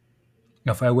wanted?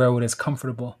 If I wear what is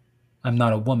comfortable, I'm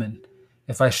not a woman.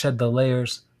 If I shed the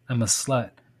layers, I'm a slut.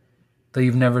 Though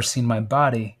you've never seen my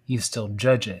body, you still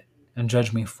judge it and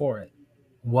judge me for it.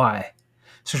 Why?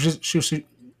 So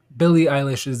Billie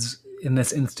Eilish is, in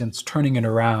this instance, turning it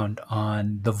around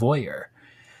on the voyeur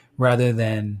rather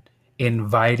than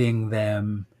inviting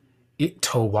them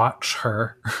to watch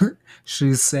her.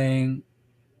 She's saying,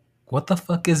 what the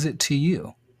fuck is it to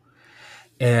you?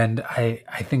 And I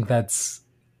think that's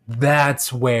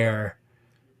where,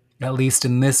 at least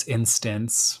in this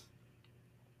instance,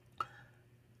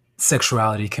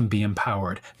 sexuality can be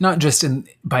empowered, not just in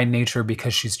by nature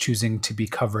because she's choosing to be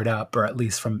covered up, or at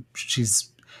least from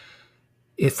this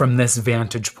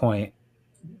vantage point,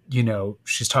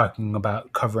 she's talking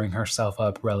about covering herself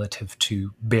up relative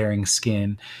to bearing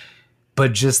skin,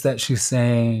 but just that she's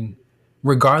saying,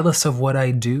 regardless of what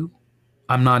I do,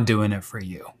 I'm not doing it for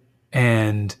you.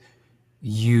 And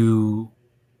you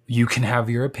can have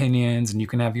your opinions and you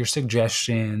can have your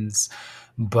suggestions,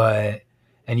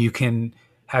 and you can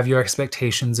have your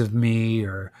expectations of me,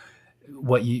 or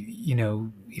what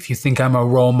if you think I'm a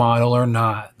role model or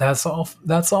not. That's all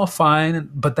fine,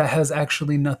 but that has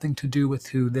actually nothing to do with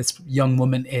who this young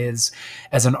woman is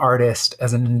as an artist,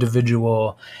 as an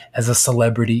individual, as a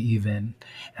celebrity even.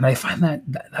 And I find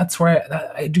that's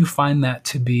where I do find that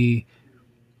to be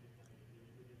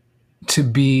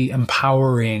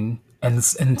empowering, and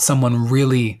someone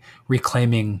really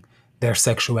reclaiming their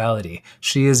sexuality.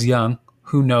 She is young.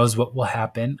 Who knows what will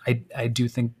happen? I do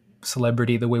think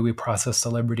celebrity, the way we process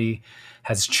celebrity,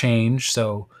 has changed.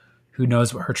 So who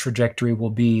knows what her trajectory will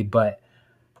be. But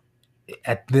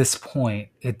at this point,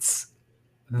 it's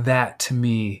that, to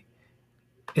me,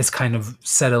 is kind of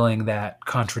settling that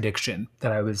contradiction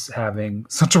that I was having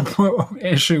such a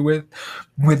issue with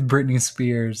Britney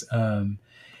Spears,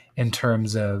 in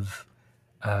terms of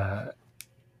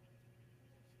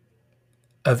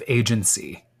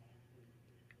agency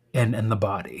and the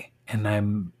body. And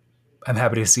I'm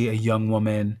happy to see a young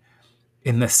woman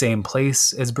in the same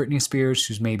place as Britney Spears,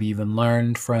 who's maybe even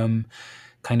learned from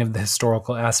kind of the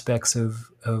historical aspects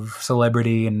of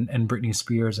celebrity and Britney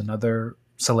Spears and other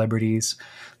celebrities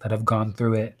that have gone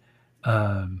through it.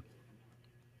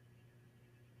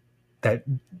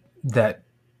 That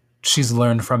she's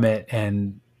learned from it,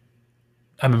 and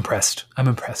I'm impressed. I'm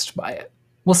impressed by it.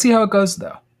 We'll see how it goes,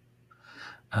 though.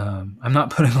 I'm not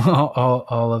putting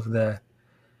all of the...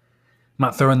 I'm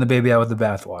not throwing the baby out with the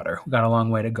bathwater. We got a long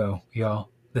way to go, y'all.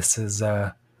 This is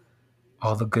All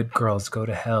the Good Girls Go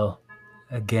to Hell.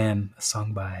 Again, a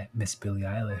song by Miss Billie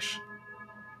Eilish.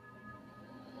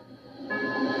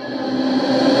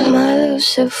 My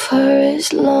Lucifer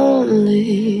is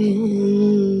lonely,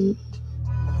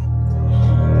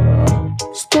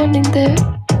 standing there,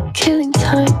 killing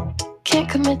time. Can't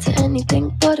commit to anything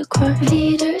but a crime.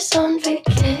 Leaders on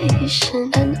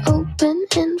vacation, an open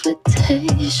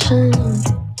invitation.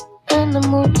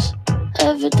 Animals,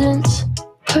 evidence.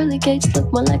 Pearly gates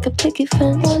look more like a picket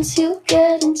fence. Once you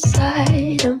get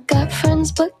inside them, got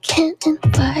friends but can't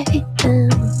invite them.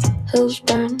 Hills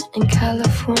burn in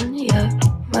California,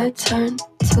 my turn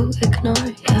to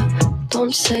ignore ya.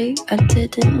 Don't say I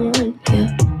didn't warn ya.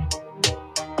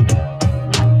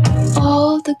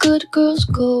 All the good girls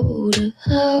go to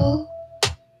hell,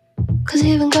 'cause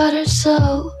even God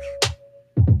herself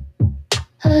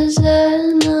has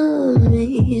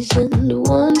enemies. And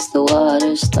once the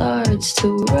water starts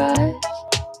to rise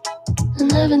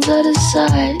and heaven's out of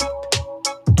sight,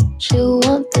 she'll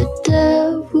want the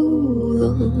devil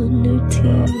on her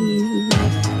team.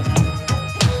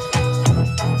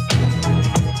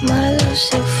 My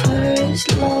Lucifer is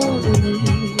lonely.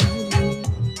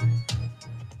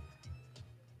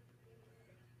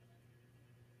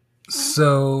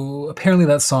 So apparently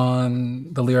that song,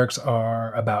 the lyrics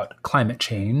are about climate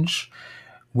change,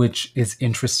 which is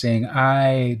interesting.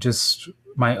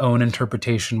 My own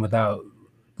interpretation, without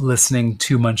listening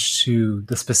too much to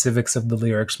the specifics of the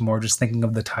lyrics, more just thinking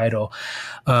of the title.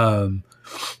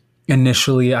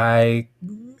 Initially, I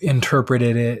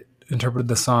interpreted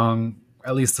the song,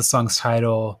 at least the song's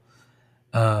title,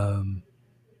 as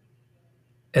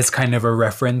kind of a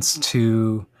reference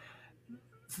to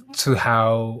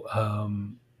how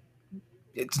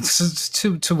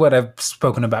to what I've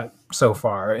spoken about so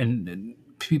far, and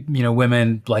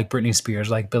women like Britney Spears,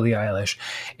 like Billie Eilish,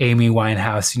 Amy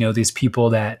Winehouse, these people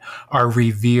that are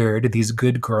revered, these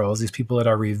good girls, these people that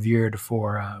are revered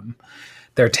for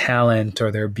their talent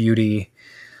or their beauty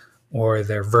or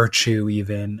their virtue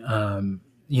even,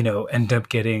 end up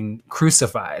getting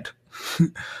crucified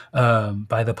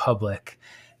by the public.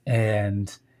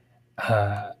 And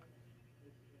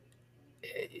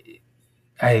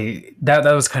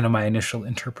that was kind of my initial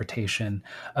interpretation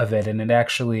of it, and it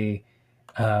actually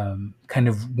kind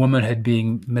of womanhood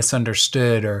being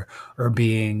misunderstood or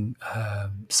being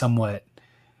somewhat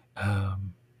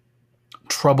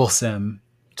troublesome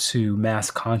to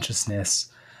mass consciousness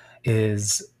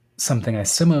is something I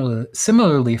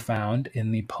similarly found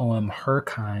in the poem Her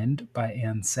Kind by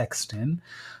Anne Sexton.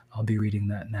 I'll be reading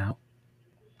that now.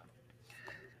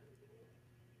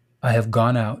 I have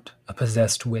gone out, a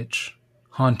possessed witch,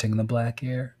 haunting the black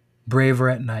air, braver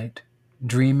at night,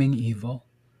 dreaming evil.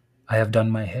 I have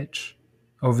done my hitch,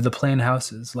 over the plain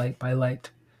houses, light by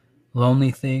light.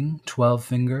 Lonely thing,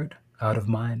 12-fingered, out of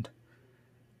mind.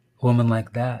 A woman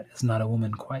like that is not a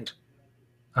woman quite.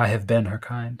 I have been her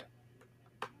kind.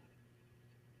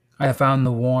 I have found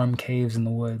the warm caves in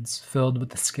the woods, filled with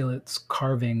the skillets,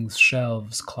 carvings,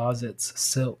 shelves, closets,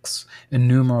 silks,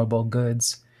 innumerable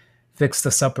goods. Fixed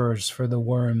the suppers for the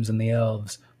worms and the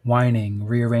elves, whining,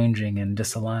 rearranging, and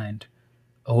disaligned.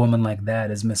 A woman like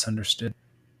that is misunderstood.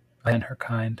 I am her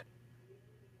kind.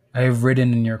 I have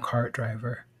ridden in your cart,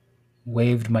 driver,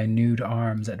 waved my nude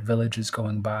arms at villages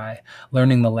going by,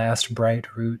 learning the last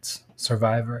bright roots,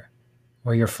 survivor,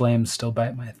 where your flames still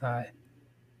bite my thigh,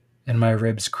 and my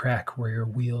ribs crack where your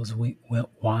wheels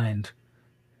wind.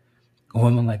 A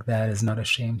woman like that is not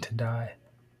ashamed to die.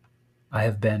 I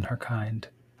have been her kind.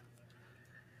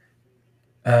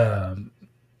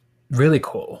 Really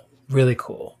cool,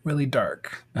 really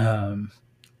dark, and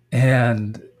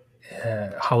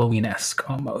Halloween-esque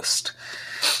almost.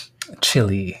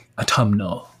 Chilly,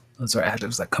 autumnal. Those are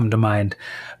adjectives that come to mind.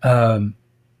 I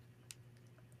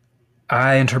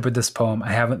interpret this poem.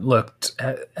 I haven't looked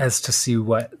as to see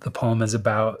what the poem is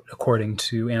about according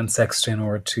to Anne Sexton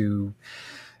or to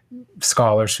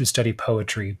scholars who study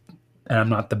poetry. And I'm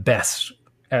not the best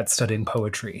at studying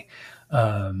poetry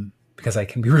because I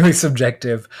can be really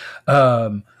subjective.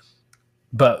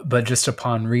 But just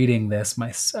upon reading this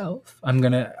myself,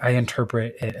 I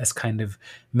interpret it as kind of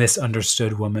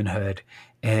misunderstood womanhood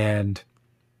and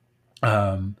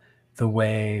the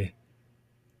way,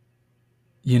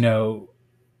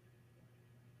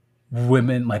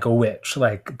 women, like a witch,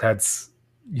 like that's,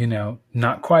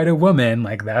 not quite a woman,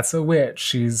 like that's a witch.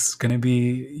 She's going to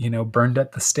be, burned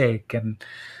at the stake and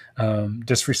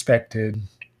disrespected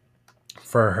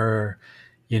for her,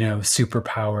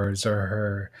 superpowers or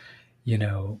her,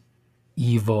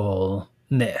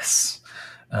 evilness,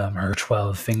 her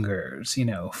 12 fingers,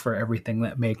 for everything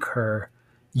that make her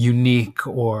unique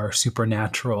or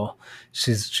supernatural.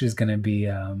 She's going to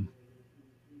be,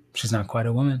 she's not quite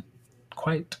a woman,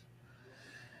 quite.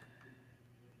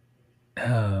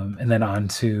 And then on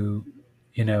to,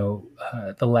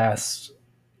 the last.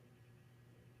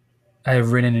 I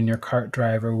have ridden in your cart,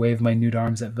 driver, waved my nude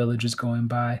arms at villages going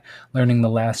by, learning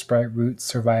the last bright roots,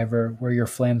 survivor, where your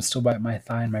flames still bite my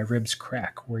thigh and my ribs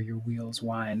crack where your wheels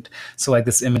wind. So like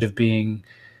this image of being,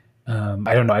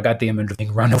 I don't know, I got the image of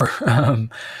being run over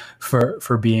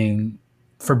for being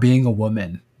a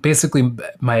woman. Basically,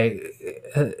 my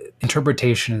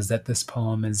interpretation is that this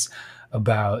poem is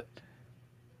about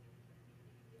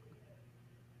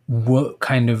what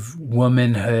kind of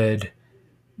womanhood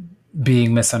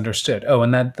being misunderstood. Oh,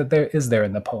 and that there is there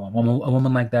in the poem. A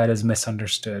woman like that is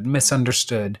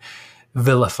misunderstood,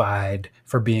 vilified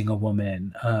for being a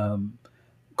woman,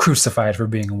 crucified for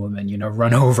being a woman,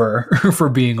 run over for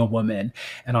being a woman,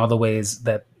 and all the ways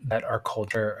that our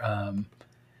culture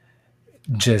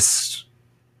just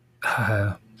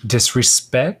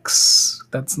disrespects.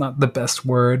 That's not the best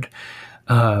word.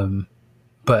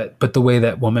 But the way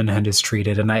that womanhood is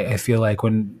treated. And I feel like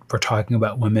when we're talking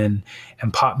about women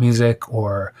in pop music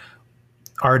or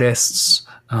artists,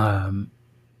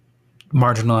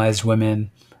 marginalized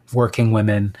women, working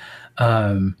women,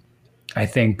 I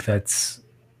think that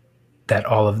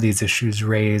all of these issues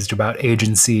raised about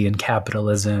agency and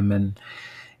capitalism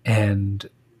and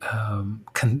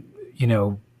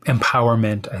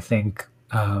empowerment, I think,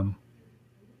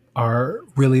 are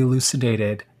really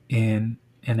elucidated in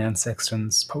Anne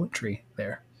Sexton's poetry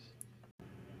there.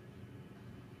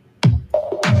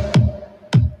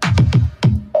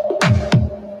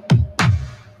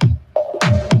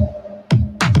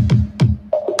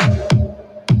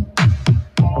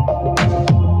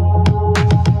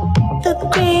 The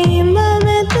green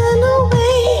moment and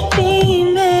away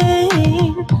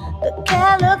remain the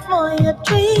California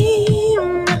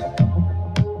dream.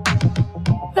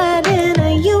 Riding a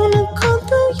unicorn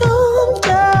through your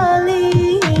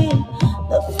valley,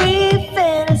 the free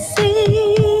fantasy,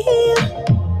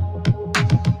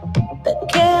 the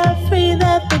carefree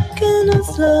that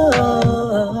beginners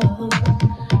love,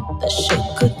 the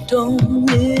sugar don't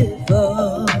live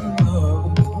up.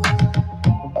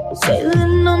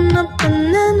 Sailing on a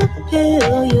banana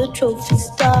peel, your trophy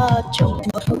star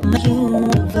choking from the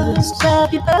universe.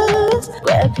 Grab your purse,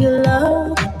 grab your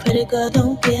love, pretty girl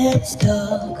don't get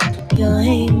stuck. You're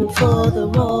aiming for the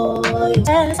royal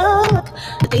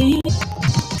The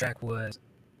track was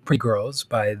Pretty Girls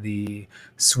by the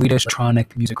Swedish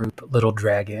electronic music group Little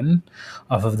Dragon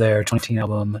off of their 2019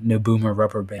 album No Boomer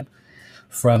Rubber Band.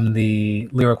 From the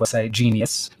lyric website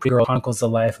Genius, Pretty Girl chronicles the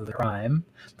life of the crime.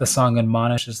 The song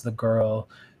admonishes the girl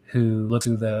who looks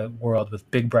through the world with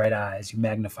big bright eyes. You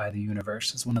magnify the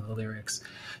universe is one of the lyrics.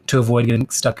 To avoid getting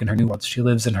stuck in her new world, she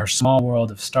lives in her small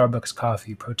world of Starbucks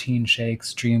coffee, protein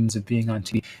shakes, dreams of being on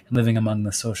TV, and living among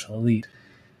the social elite.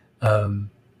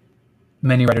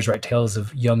 Many writers write tales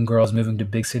of young girls moving to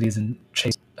big cities in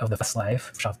chase of the fast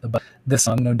life. This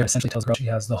song, no doubt, essentially tells girls she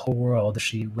has the whole world as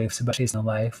she waves about chasing a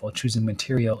life while choosing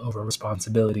material over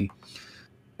responsibility.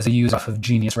 There's a use off of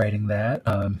genius writing that.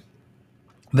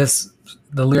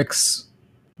 The lyrics,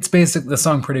 the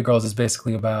song Pretty Girls is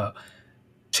basically about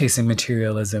chasing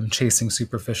materialism, chasing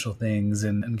superficial things,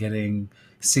 and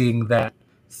seeing that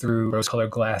through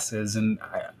rose-colored glasses. And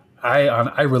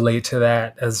I relate to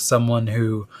that as someone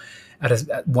who,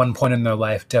 at one point in their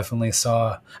life, definitely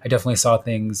saw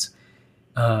things.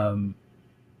 I'm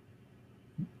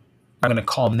going to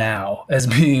call them now as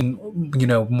being,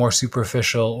 more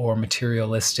superficial or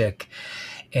materialistic,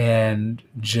 and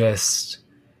just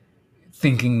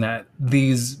thinking that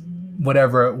these,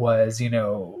 whatever it was,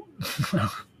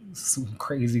 some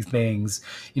crazy things,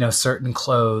 certain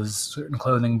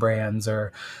clothing brands,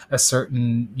 or a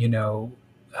certain,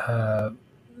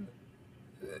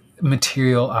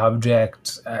 material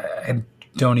object. I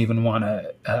don't even want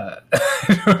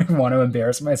to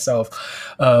embarrass myself.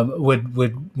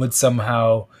 Would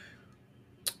somehow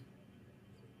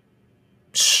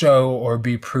show or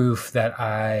be proof that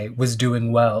I was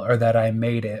doing well, or that I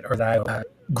made it, or that I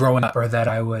growing up, or that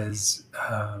I was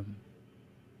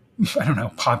I don't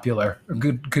know, popular or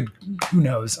good. Who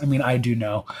knows? I mean, I do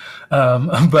know,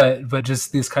 but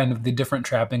just these kind of the different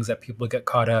trappings that people get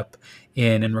caught up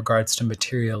in regards to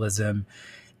materialism,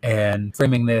 and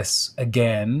framing this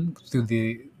again through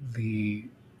the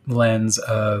lens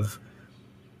of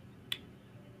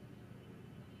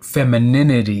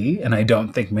femininity. And I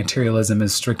don't think materialism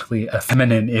is strictly a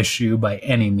feminine issue by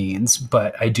any means,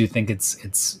 but I do think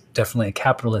it's definitely a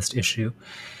capitalist issue,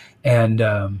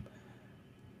 and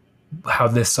how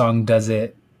this song does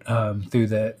it through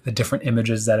the different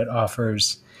images that it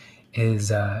offers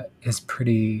is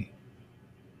pretty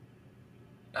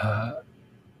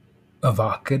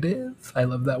evocative. I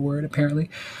love that word, apparently.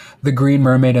 The green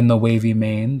mermaid and the wavy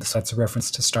mane, so that's a reference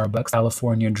to Starbucks.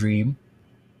 California dream.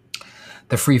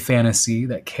 The free fantasy,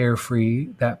 that carefree,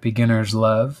 that beginner's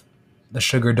love. The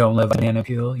sugar don't live on banana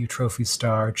peel, you trophy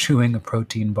star, chewing a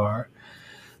protein bar.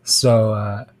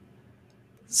 So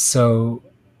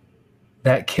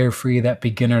that carefree, that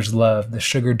beginner's love, the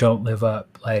sugar don't live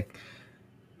up. Like,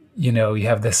 you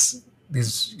have you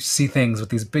see things with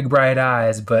these big bright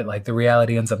eyes, but like the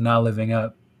reality ends up not living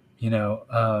up,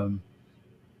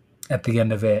 at the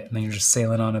end of it. And then you're just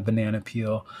sailing on a banana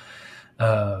peel,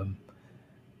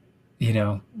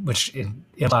 which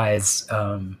implies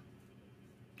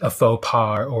a faux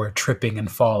pas or tripping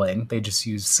and falling. They just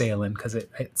use sailing because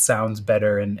it sounds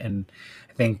better, and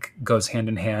I think goes hand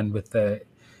in hand with the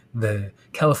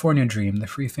California dream, the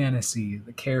free fantasy,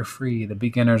 the carefree, the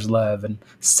beginner's love, and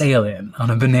sailing on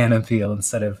a banana peel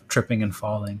instead of tripping and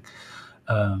falling.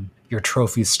 Your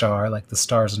trophy star, like the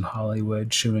stars in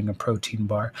Hollywood, chewing a protein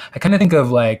bar. I kind of think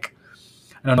of, like,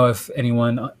 I don't know if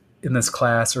anyone in this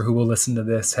class or who will listen to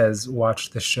this has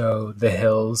watched the show The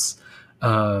Hills.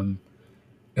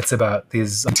 It's about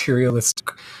these materialistic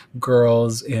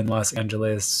girls in Los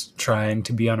Angeles trying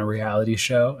to be on a reality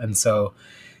show. And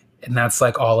that's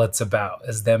like all it's about,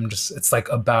 is them it's like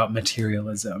about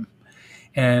materialism.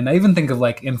 And I even think of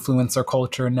like influencer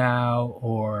culture now,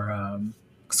 or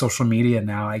social media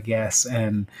now, I guess,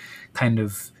 and kind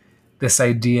of this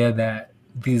idea that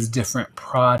these different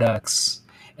products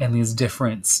and these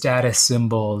different status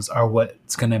symbols are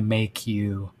what's going to make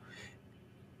you,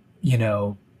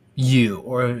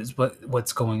 or is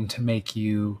what's going to make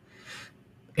you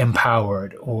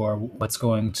empowered, or what's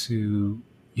going to,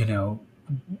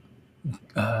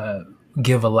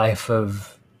 give a life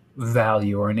of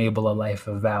value or enable a life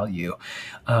of value,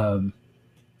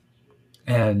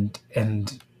 and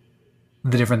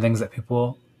the different things that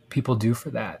people do for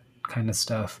that kind of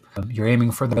stuff. You're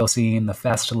aiming for the real scene, the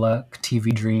fast luck,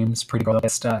 TV dreams, pretty girl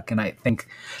get stuck, and I think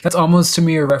that's almost to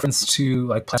me a reference to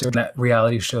like that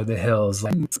reality show The Hills.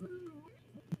 Like,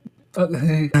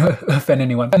 offend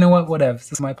anyone? You know what? Whatever.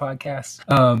 This is my podcast.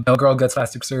 A girl gets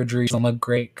plastic surgery. She doesn't look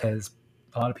great because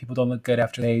a lot of people don't look good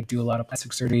after they do a lot of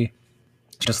plastic surgery.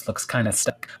 She just looks kind of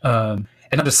stuck, and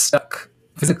not just stuck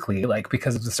physically, like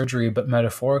because of the surgery, but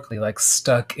metaphorically, like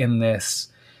stuck in this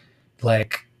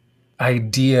like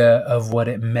idea of what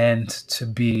it meant to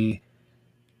be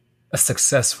a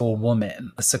successful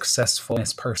woman, a successful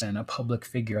person, a public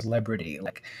figure, a celebrity,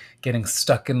 like getting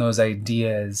stuck in those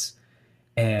ideas.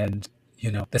 And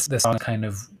this song kind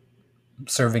of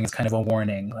serving as kind of a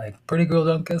warning, like, pretty girl,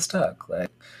 don't get stuck. Like,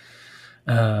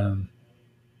 um,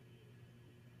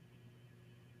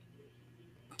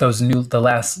 the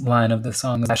last line of the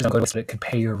song is actually don't go to it could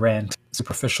pay your rent,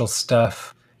 superficial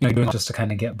stuff. You're doing it just to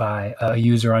kind of get by. A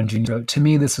user on Junior wrote, to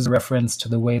me, this is a reference to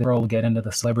the way the girl will get into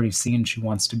the celebrity scene she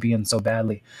wants to be in so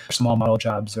badly. Small model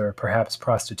jobs or perhaps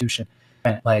prostitution.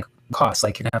 And, like, costs,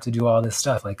 like, you're going to have to do all this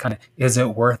stuff. Like, kind of, is it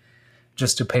worth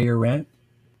just to pay your rent?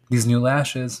 These new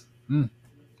lashes,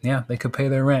 yeah, they could pay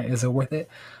their rent. Is it worth it?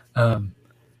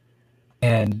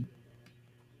 And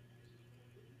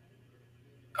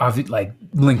like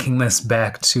linking this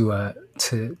back to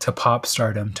pop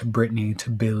stardom, to Britney, to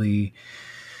Billie,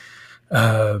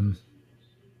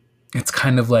 it's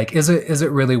kind of like, is it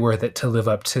really worth it to live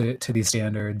up to these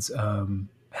standards?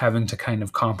 Having to kind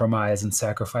of compromise and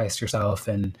sacrifice yourself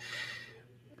and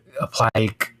apply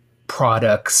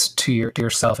products to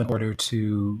yourself in order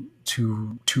to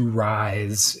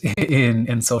rise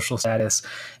in social status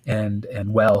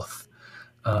and wealth.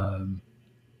 I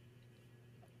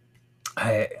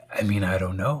mean, I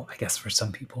don't know. I guess for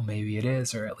some people maybe it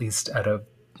is, or at least at a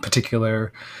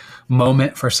particular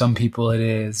moment for some people it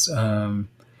is. And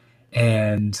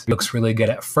it looks really good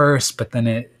at first, but then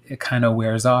it kind of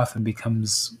wears off and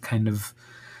becomes kind of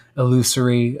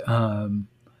illusory.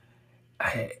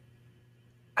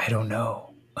 I don't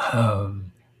know.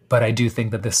 But I do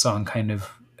think that this song kind of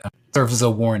serves as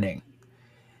a warning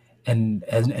and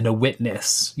a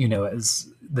witness, as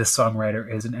this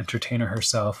songwriter is an entertainer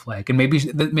herself. Like, and maybe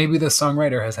the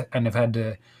songwriter has kind of had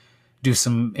to do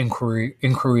some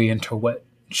inquiry into what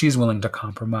she's willing to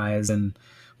compromise and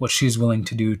what she's willing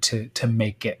to do to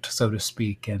make it, so to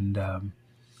speak. And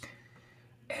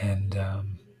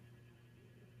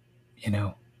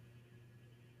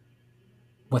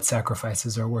what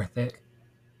sacrifices are worth it?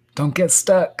 Don't get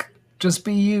stuck. Just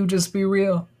be you. Just be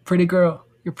real. Pretty girl,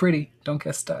 you're pretty. Don't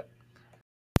get stuck.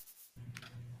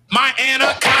 My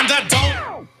anaconda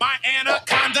don't. My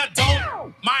anaconda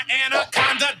don't. My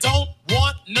anaconda don't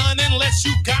want none unless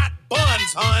you got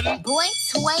buns, hun. Boy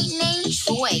toy named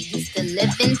Troy used to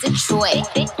live in Detroit.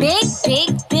 Big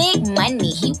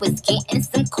money. He was getting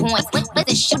some coins. Went with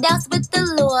the shootouts with the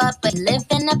Lord, but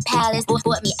lived in a palace.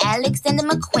 Bought me Alexander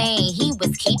McQueen. He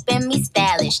was keeping me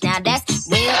stylish. Now that's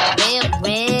real.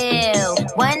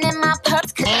 One in my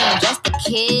purse came just to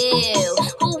kill.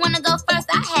 Who wanna go first?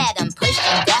 I had him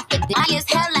pushing daffodil. High as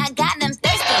hell, I got them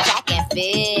thirsty. I can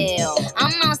feel.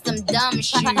 I'm on some dumb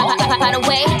shit. By the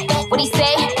way, what he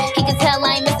say? He can tell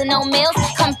I ain't missing no meals.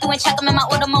 Come through and check him in my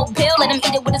automobile. Let him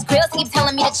eat it with his grills. He keep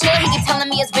telling me to chill. He keep telling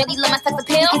me it's really love my sex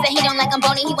appeal. He said he don't like I'm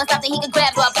bony. He wants something he can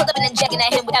grab. So I pulled up in the jacket and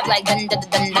I hit with that like dun dun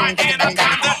dun dun dun dun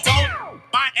dun.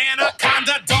 My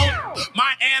anaconda don't.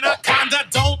 My anaconda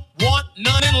don't want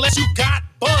none unless you got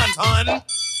buns, hun.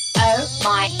 Oh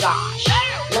my gosh,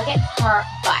 look at her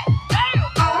butt.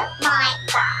 Oh my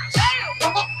gosh,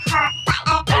 look at her butt.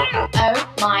 Oh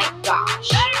my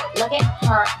gosh, look at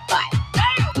her butt.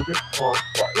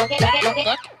 Look at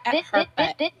her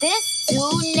butt. This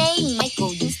dude named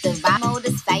Michael used to ride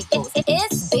motorcycles.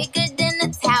 It's bigger than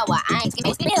a tower. I ain't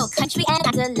gonna real country and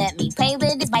to let me play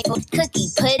with his rifle. Cookie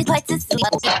put it to sleep.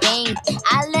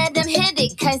 I let him hit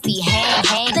it cause he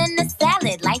hang in the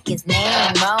salad like his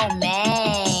name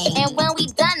Romaine. And when we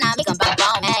done, I make him bone.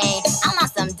 I'm on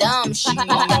some dumb shit. By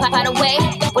the way,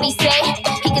 what he say?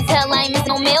 He can tell I ain't missing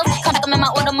no meals. Come back, I'm in my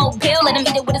automobile. Let him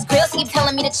eat it with his grills. He keep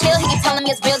telling me to chill. He keep telling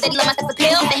me it's real that he love my sex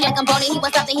appeal. The hand component, he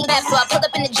wants something he grabs. So I pulled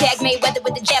up in the Jag, made weather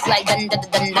with the jab like dun dun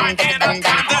dun dun dun dun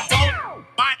dun.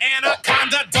 My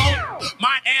anaconda don't.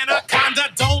 My anaconda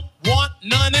don't want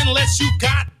none unless you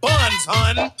got buns,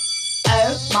 hun.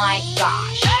 Oh my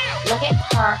gosh, look at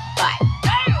her butt.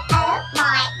 Oh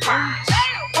my gosh,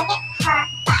 look at her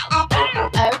butt.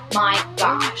 Oh my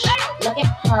gosh, look at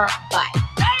her butt.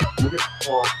 Look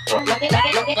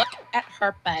at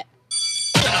her butt.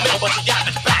 But you got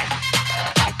much back.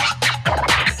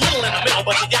 Little in the middle,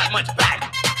 but you got much back.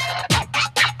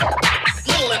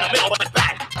 Little in the middle, but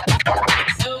back.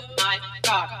 Oh my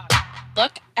god.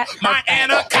 Look at her My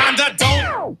anaconda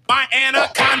don't. My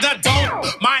anaconda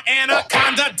don't. My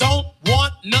anaconda don't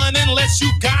want none unless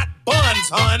you got buns,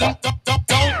 hun.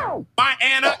 Don't. My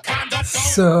anaconda don't.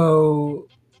 So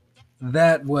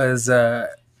that was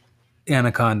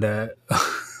Anaconda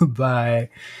by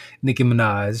Nicki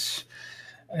Minaj.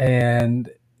 And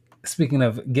speaking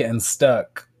of getting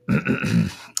stuck in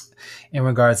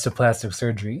regards to plastic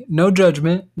surgery, no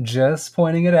judgment, just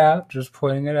pointing it out.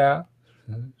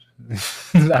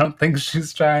 I don't think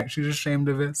she's ashamed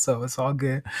of it, so it's all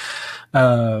good.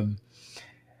 That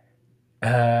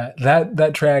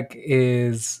track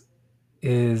is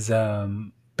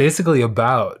basically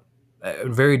about,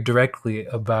 very directly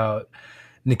about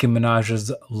Nicki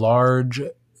Minaj's large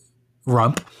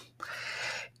rump,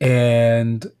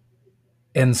 and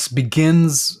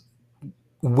begins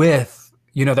with,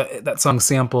 that song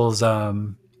samples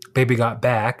Baby Got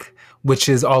Back, which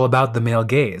is all about the male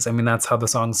gaze. I mean, that's how the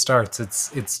song starts.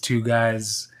 It's two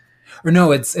guys, or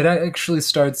no, it actually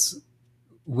starts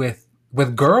with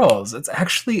girls. It's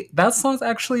actually, that song's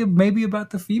actually maybe about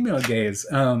the female gaze.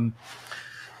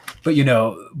 But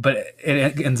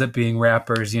it ends up being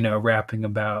rappers, rapping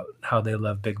about how they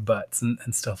love big butts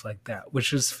and stuff like that,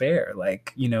 which is fair.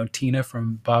 Like, Tina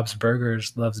from Bob's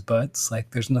Burgers loves butts.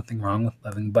 Like, there's nothing wrong with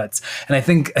loving butts. And I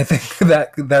think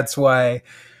that's why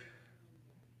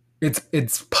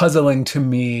it's puzzling to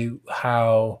me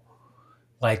how,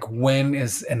 like,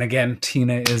 and again,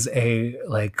 Tina is a,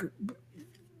 like,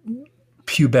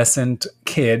 pubescent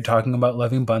kid talking about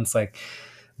loving butts. Like,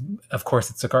 of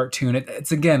course it's a cartoon.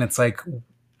 It's like,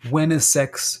 when is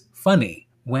sex funny?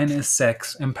 When is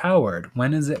sex empowered?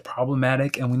 When is it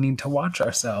problematic and we need to watch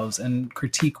ourselves and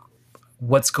critique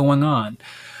what's going on?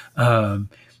 And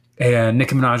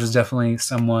Nicki Minaj is definitely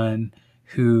someone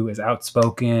who is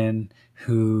outspoken,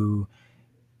 who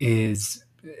is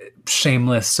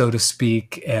shameless, so to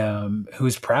speak,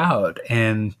 who's proud.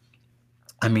 And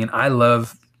I mean, I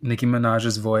love Nicki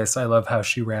Minaj's voice. I love how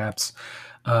she raps.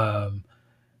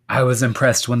 I was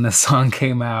impressed when this song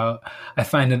came out. I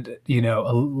find it,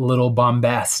 a little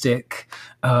bombastic,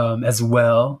 as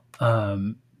well. A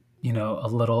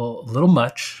little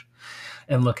much.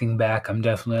 And looking back, I'm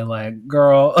definitely like,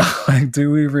 girl, like,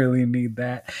 do we really need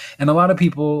that? And a lot of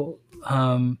people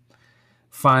found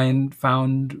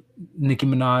Nicki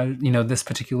Minaj,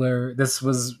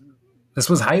 this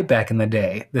was hype back in the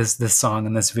day. This song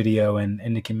and this video and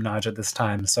Nicki Minaj at this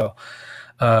time. So.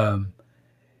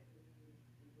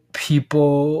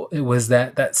 People, it was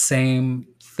that same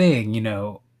thing,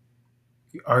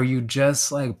 are you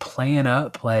just, like, playing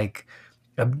up, like,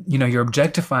 you're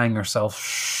objectifying yourself,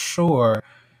 sure,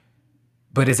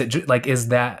 but is it like, is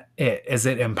that it? Is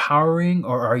it empowering,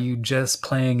 or are you just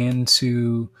playing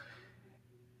into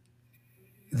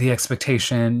the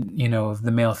expectation, of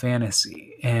the male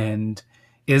fantasy? And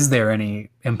is there any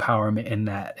empowerment in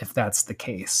that, if that's the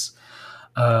case?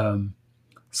 So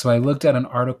I looked at an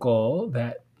article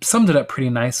that summed it up pretty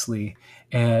nicely.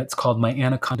 And it's called My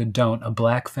Anaconda Don't, a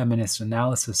Black Feminist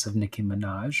Analysis of Nicki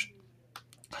Minaj,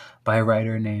 by a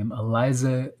writer named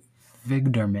Eliza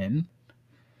Vigderman.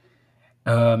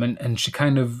 And she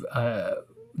kind of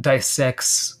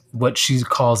dissects what she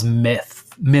calls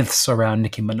myths around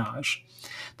Nicki Minaj.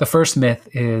 The first myth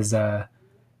is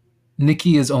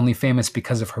Nicki is only famous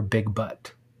because of her big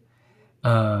butt.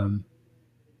 And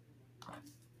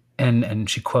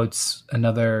she quotes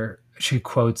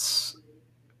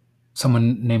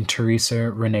someone named Teresa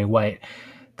Renee White.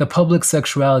 The public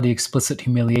sexuality, explicit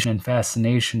humiliation, and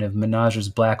fascination of Minaj's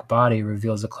black body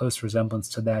reveals a close resemblance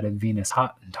to that of Venus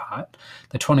Hottentot.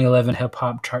 The 2011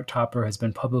 hip-hop chart topper has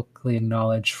been publicly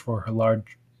acknowledged for her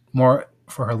large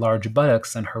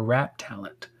buttocks than her rap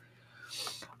talent.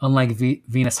 Unlike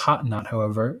Venus Hottentot,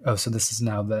 however, so this is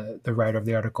now the writer of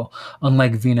the article.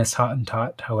 Unlike Venus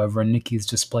Hottentot, however, Nicki's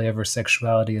display of her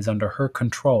sexuality is under her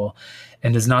control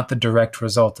and is not the direct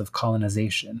result of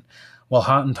colonization. While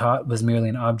Hottentot was merely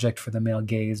an object for the male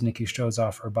gaze, Nicki shows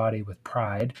off her body with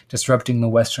pride, disrupting the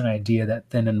Western idea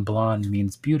that thin and blonde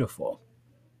means beautiful.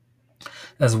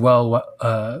 As well,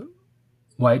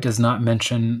 White does not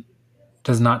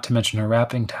to mention her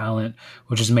rapping talent,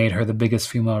 which has made her the biggest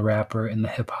female rapper in the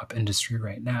hip-hop industry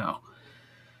right now.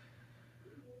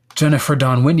 Jennifer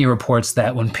Dawn Whitney reports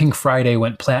that when Pink Friday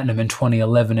went platinum in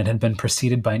 2011, it had been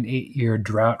preceded by an 8-year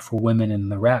drought for women in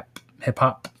the rap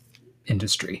hip-hop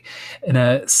industry. In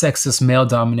a sexist,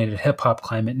 male-dominated hip-hop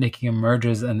climate, Nicki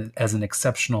emerges as an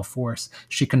exceptional force.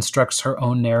 She constructs her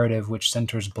own narrative, which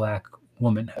centers Black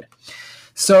womanhood.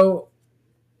 So,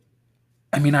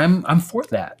 I mean, I'm for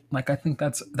that. Like, I think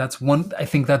that's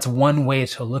one way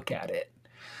to look at it.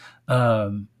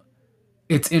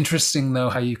 It's interesting, though,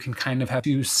 how you can kind of have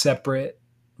two separate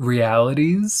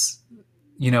realities,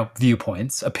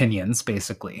 viewpoints, opinions,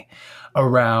 basically,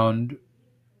 around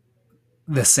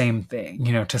the same thing.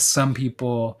 To some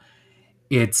people,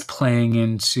 it's playing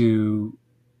into,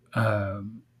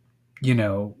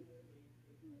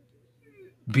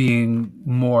 being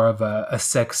more of a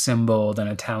sex symbol than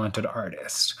a talented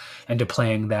artist, and to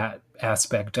playing that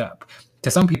aspect up.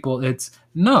 To some people, it's,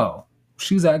 no,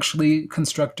 she's actually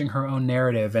constructing her own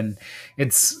narrative. And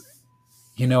it's,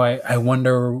 I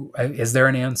wonder, is there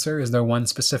an answer? Is there one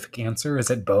specific answer? Is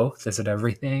it both? Is it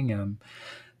everything?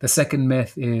 The second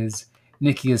myth is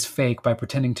Nikki is fake. By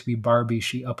pretending to be Barbie,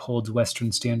 she upholds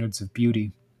Western standards of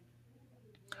beauty.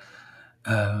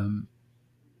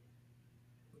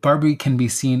 Barbie can be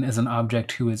seen as an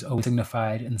object who is always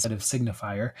signified instead of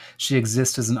signifier. She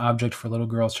exists as an object for little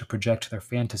girls to project their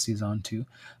fantasies onto.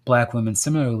 Black women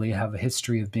similarly have a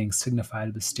history of being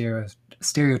signified with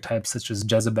stereotypes such as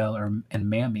Jezebel and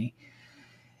Mammy.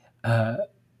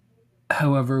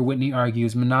 However, Whitney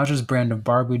argues Minaj's brand of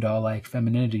Barbie doll-like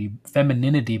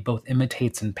femininity both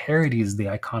imitates and parodies the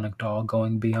iconic doll,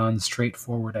 going beyond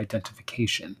straightforward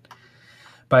identification.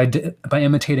 By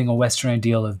imitating a Western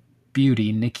ideal of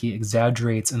beauty, Nikki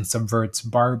exaggerates and subverts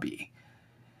Barbie.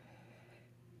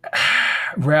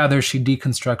 Rather, she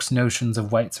deconstructs notions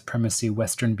of white supremacy,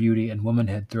 Western beauty, and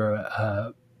womanhood through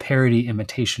a parody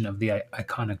imitation of the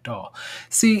iconic doll.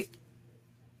 See,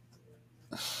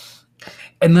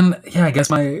 and then, yeah, I guess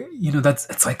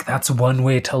that's one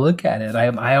way to look at it.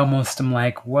 I almost am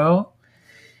like, well,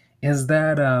 is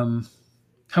that,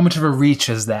 how much of a reach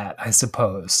is that, I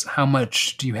suppose? How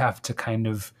much do you have to kind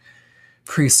of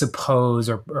presuppose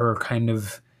or kind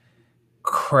of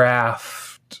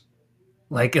craft?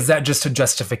 Like, is that just a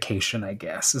justification, I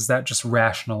guess? Is that just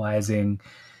rationalizing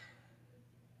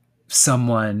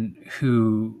someone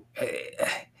who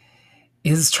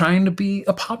is trying to be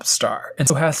a pop star and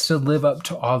so has to live up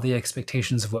to all the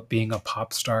expectations of what being a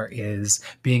pop star is,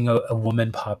 being a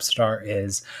woman pop star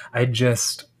is? I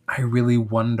really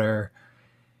wonder,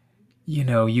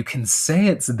 you can say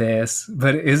it's this,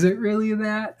 but is it really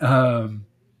that?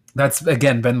 That's,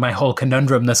 again, been my whole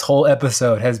conundrum. This whole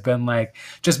episode has been like,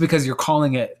 just because you're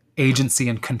calling it agency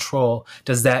and control,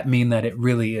 does that mean that it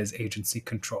really is agency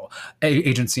control?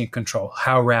 Agency and control.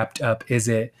 How wrapped up is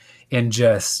it in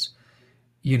just,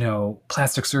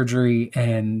 plastic surgery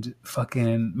and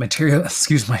fucking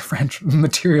excuse my French,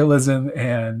 materialism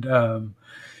and,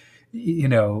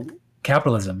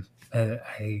 capitalism?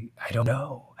 I don't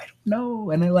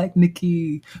know. And I like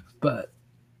Nikki, but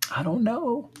I don't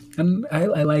know. And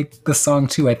I like the song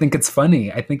too. I think it's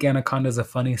funny. I think Anaconda is a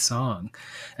funny song.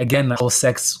 Again, the whole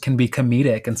sex can be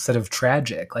comedic instead of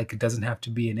tragic. Like, it doesn't have to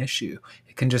be an issue.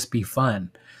 It can just be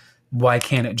fun. Why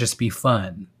can't it just be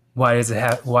fun? Why does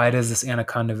this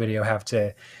Anaconda video have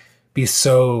to be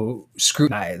so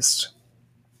scrutinized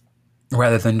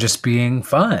rather than just being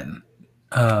fun?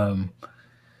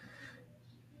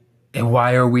 And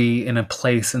why are we in a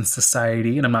place in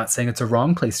society, and I'm not saying it's a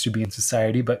wrong place to be in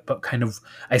society, but kind of,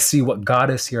 I see what got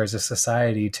us here as a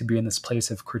society to be in this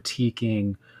place of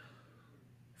critiquing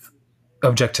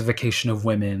objectification of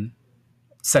women,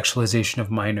 sexualization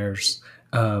of minors,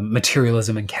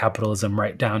 materialism and capitalism,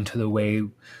 right down to the way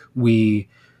we,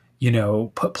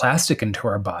 put plastic into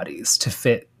our bodies to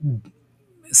fit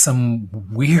some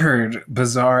weird,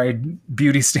 bizarre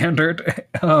beauty standard.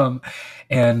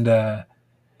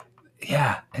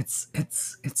 Yeah,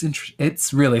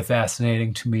 it's really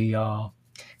fascinating to me, y'all.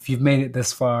 If you've made it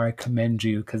this far, I commend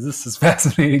you, because this is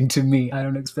fascinating to me. I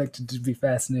don't expect it to be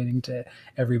fascinating to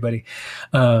everybody.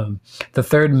 The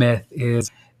third myth is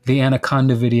the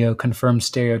Anaconda video confirms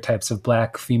stereotypes of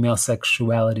Black female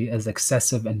sexuality as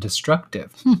excessive and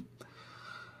destructive.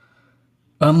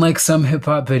 Unlike some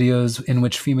hip-hop videos in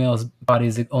which females'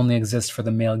 bodies only exist for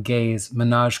the male gaze,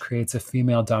 Minaj creates a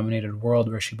female-dominated world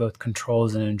where she both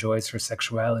controls and enjoys her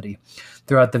sexuality.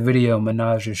 Throughout the video,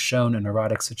 Minaj is shown in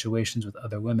erotic situations with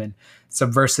other women,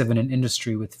 subversive in an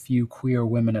industry with few queer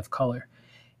women of color.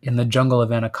 In the jungle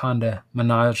of Anaconda,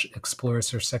 Minaj explores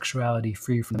her sexuality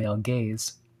free from the male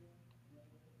gaze.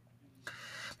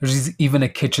 There's even a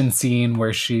kitchen scene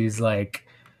where she's like,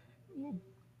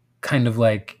 kind of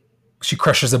like, she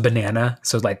crushes a banana.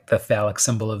 So like the phallic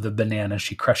symbol of the banana,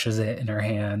 she crushes it in her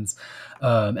hands.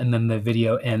 And then the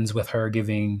video ends with her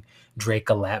giving Drake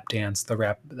a lap dance,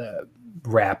 the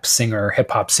rap singer,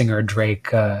 hip hop singer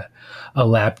Drake, a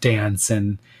lap dance.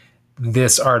 And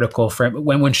this article,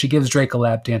 when she gives Drake a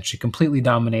lap dance, she completely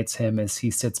dominates him as he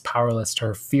sits powerless to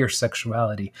her fierce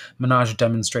sexuality. Minaj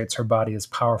demonstrates her body as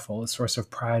powerful, a source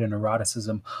of pride and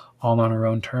eroticism, all on her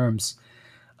own terms.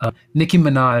 Nicki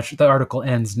Minaj, the article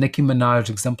ends, Nicki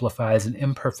Minaj exemplifies an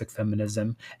imperfect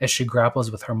feminism as she grapples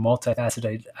with her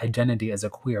multifaceted identity as a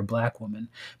queer Black woman.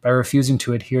 By refusing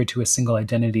to adhere to a single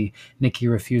identity, Nicki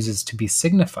refuses to be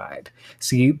signified.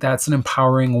 See, that's an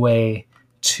empowering way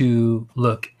to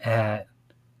look at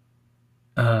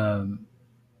the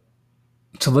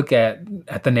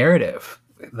narrative.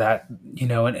 That,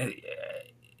 and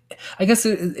I guess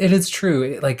it is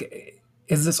true. Like,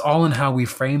 is this all in how we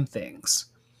frame things?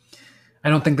 I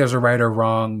don't think there's a right or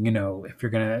wrong, if you're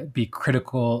going to be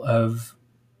critical of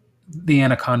the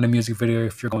Anaconda music video,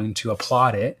 if you're going to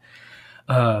applaud it.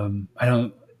 I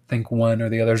don't think one or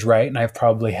the other's right, and I've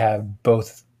probably have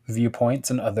both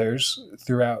viewpoints and others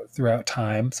throughout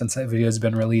time since that video has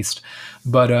been released.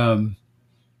 But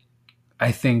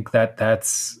I think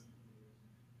that's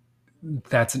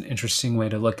an interesting way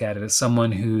to look at it, as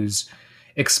someone who's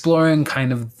exploring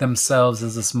kind of themselves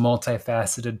as this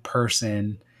multifaceted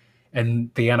person,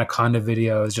 and the Anaconda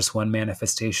video is just one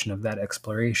manifestation of that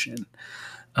exploration.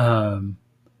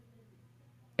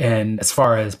 And as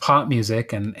far as pop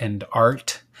music and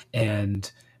art and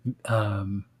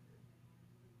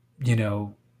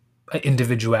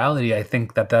individuality, I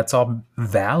think that's all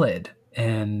valid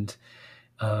and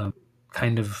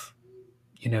kind of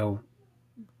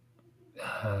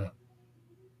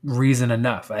reason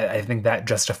enough. I think that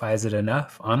justifies it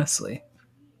enough, honestly.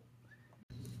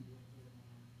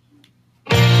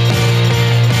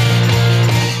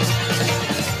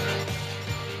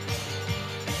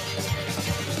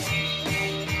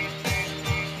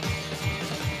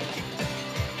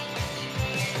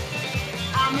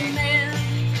 I'm a man,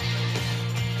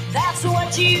 that's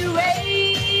what you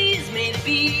raised me to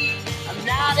be. I'm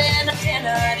not in an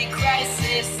identity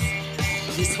crisis,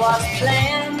 this was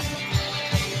planned.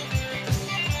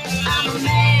 I'm a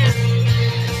man,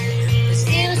 this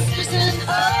innocent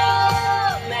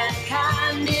of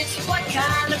mankind. It's what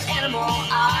kind of animal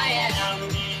I am.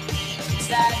 It's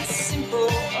that simple.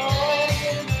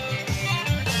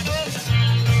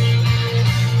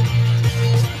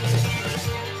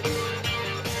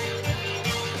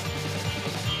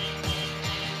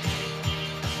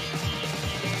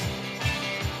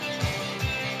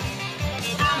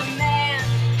 I'm a man,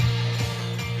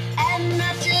 and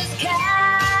not just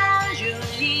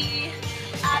casually.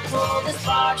 I pull this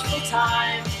barge full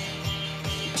time.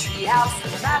 The treehouse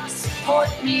will not support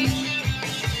me.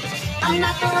 I'm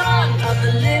not the run of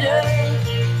the litter.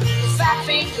 Fat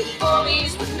fingered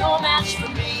bullies with no match for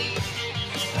me.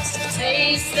 I still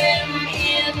taste them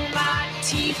in my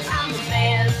teeth. I'm a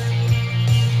man.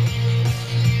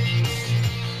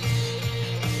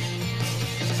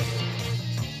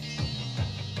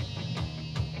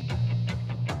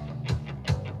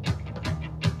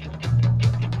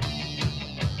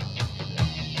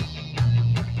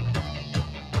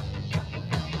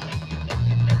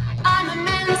 I'm a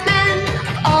man's man,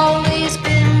 I've always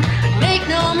been. Make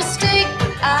no mistake,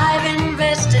 I've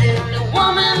invested in a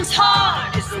woman's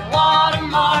heart. Is the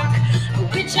watermark for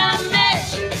which I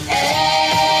measure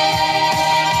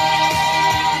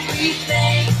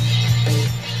everything.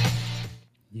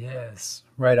 Yes,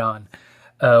 right on.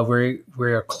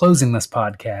 We're closing this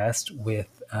podcast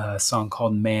with a song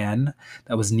called "Man."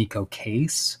 That was Nico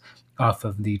Case off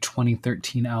of the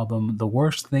 2013 album "The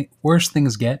Worst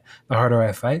Things Get, the Harder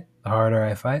I Fight, the Harder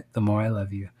I Fight, the More I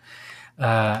Love You."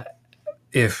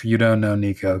 If you don't know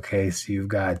Nico Case, you've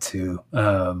got to.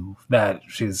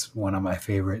 She's one of my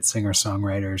favorite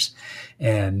singer-songwriters,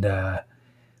 and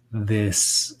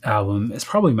this album is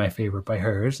probably my favorite by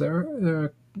hers.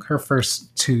 Her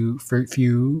first two are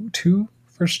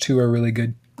really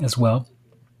good as well.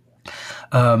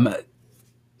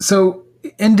 So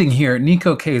ending here,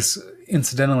 Nico Case,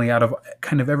 incidentally, out of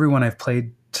kind of everyone I've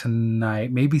played tonight,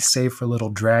 maybe save for Little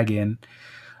Dragon,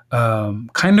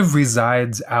 kind of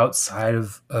resides outside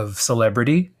of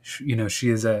celebrity. She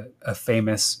is a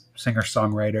famous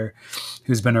singer-songwriter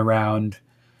who's been around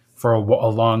for a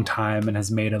long time and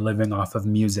has made a living off of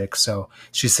music. So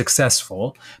she's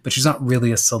successful, but she's not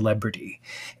really a celebrity.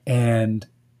 And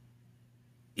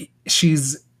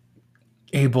she's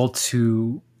able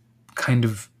to kind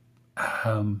of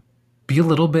be a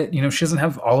little bit, she doesn't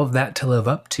have all of that to live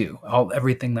up to,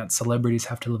 everything that celebrities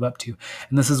have to live up to.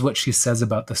 And this is what she says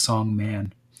about the song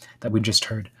 "Man" that we just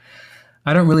heard.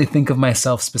 "I don't really think of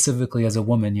myself specifically as a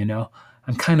woman,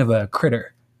 I'm kind of a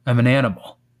critter. I'm an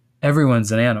animal.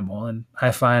 Everyone's an animal, and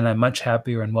I find I'm much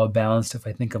happier and well-balanced if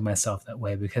I think of myself that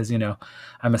way because,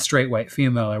 I'm a straight white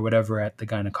female or whatever at the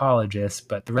gynecologist,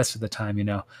 but the rest of the time,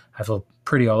 I feel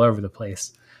pretty all over the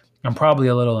place. I'm probably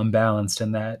a little imbalanced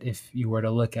in that if you were to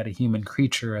look at a human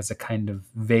creature as a kind of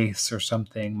vase or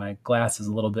something, my glass is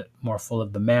a little bit more full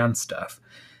of the man stuff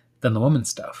than the woman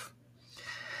stuff."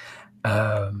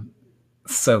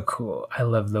 So cool. I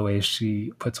love the way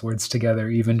she puts words together,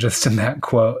 even just in that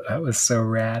quote. That was so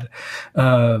rad.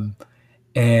 And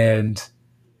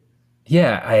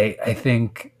yeah, I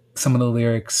think some of the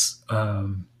lyrics,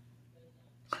 "I'm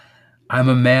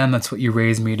a man, that's what you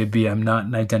raised me to be. I'm not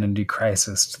an identity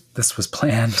crisis. This was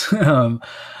planned.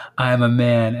 I'm a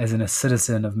man as in a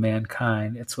citizen of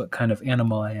mankind. It's what kind of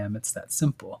animal I am. It's that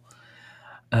simple.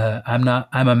 I'm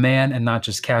a man and not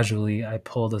just casually. I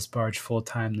pull this barge full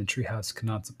time. The treehouse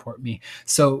cannot support me."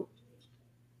 So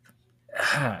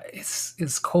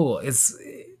it's cool. It's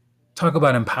talk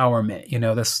about empowerment.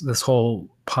 This whole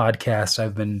podcast,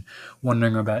 I've been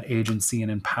wondering about agency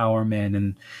and empowerment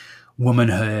and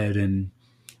womanhood and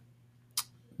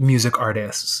music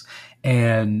artists.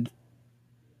 And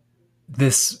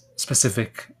this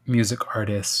specific music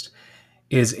artist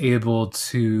is able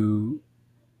to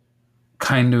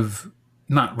kind of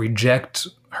not reject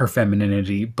her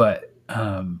femininity, but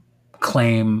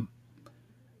claim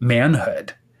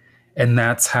manhood. And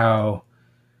that's how,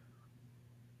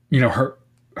 her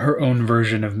own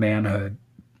version of manhood.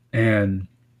 And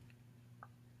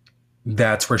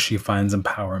that's where she finds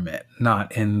empowerment,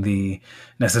 not in the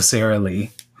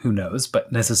necessarily, who knows,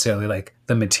 but necessarily like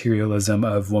the materialism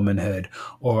of womanhood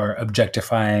or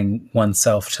objectifying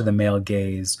oneself to the male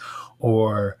gaze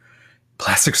or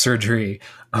plastic surgery.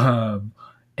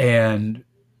 And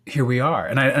here we are.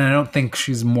 And I don't think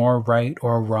she's more right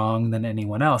or wrong than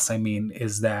anyone else. I mean,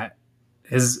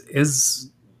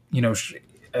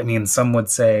 some would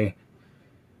say,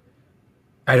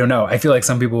 I don't know. I feel like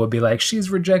some people would be like, she's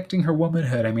rejecting her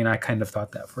womanhood. I mean, I kind of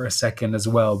thought that for a second as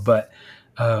well. But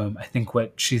I think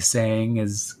what she's saying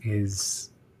is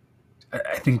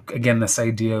I think, again, this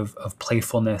idea of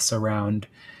playfulness around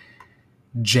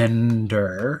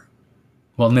gender.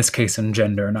 Well, in this case, in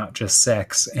gender, not just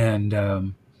sex.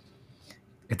 And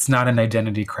it's not an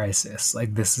identity crisis.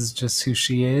 Like, this is just who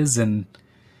she is. And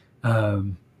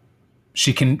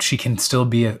she can still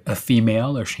be a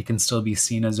female, or she can still be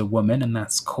seen as a woman, and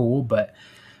that's cool. But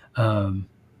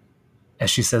as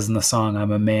she says in the song,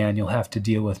 I'm a man, you'll have to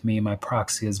deal with me. My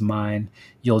proxy is mine.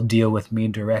 You'll deal with me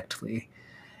directly.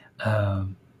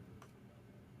 No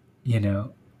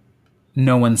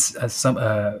one's,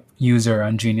 some user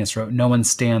on Genius wrote, no one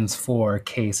stands for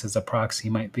case as a proxy,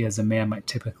 might be as a man, might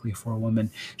typically for a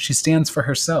woman. She stands for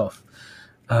herself.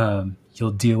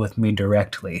 You'll deal with me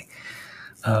directly.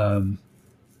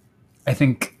 I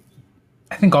think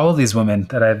all of these women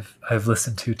that I've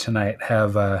listened to tonight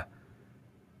have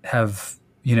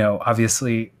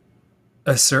obviously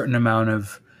a certain amount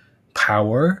of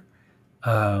power.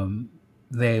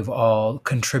 They've all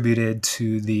contributed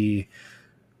to the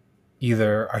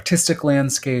either artistic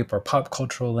landscape or pop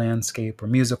cultural landscape or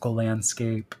musical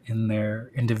landscape in their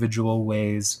individual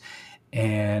ways.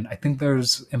 And I think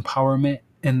there's empowerment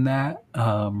in that,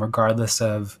 regardless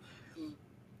of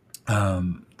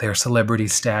their celebrity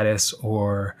status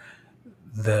or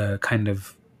the kind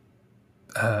of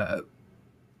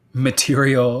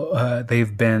material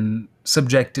they've been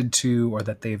subjected to or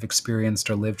that they've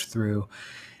experienced or lived through.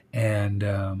 And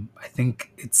I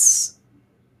think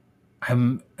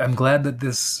I'm glad that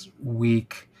this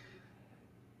week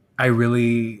I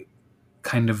really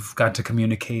kind of got to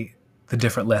communicate the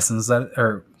different questions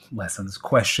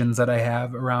that I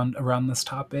have around this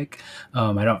topic.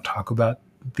 I don't talk about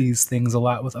these things a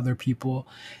lot with other people,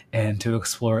 and to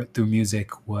explore it through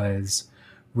music was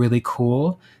really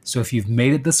cool. So if you've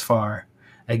made it this far,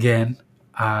 again,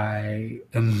 I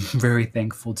am very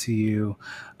thankful to you.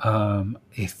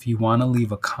 If you want to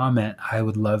leave a comment, I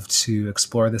would love to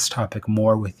explore this topic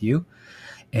more with you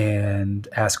and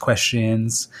ask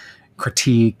questions,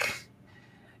 critique,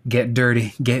 get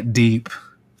dirty, get deep.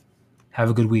 Have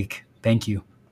a good week. Thank you.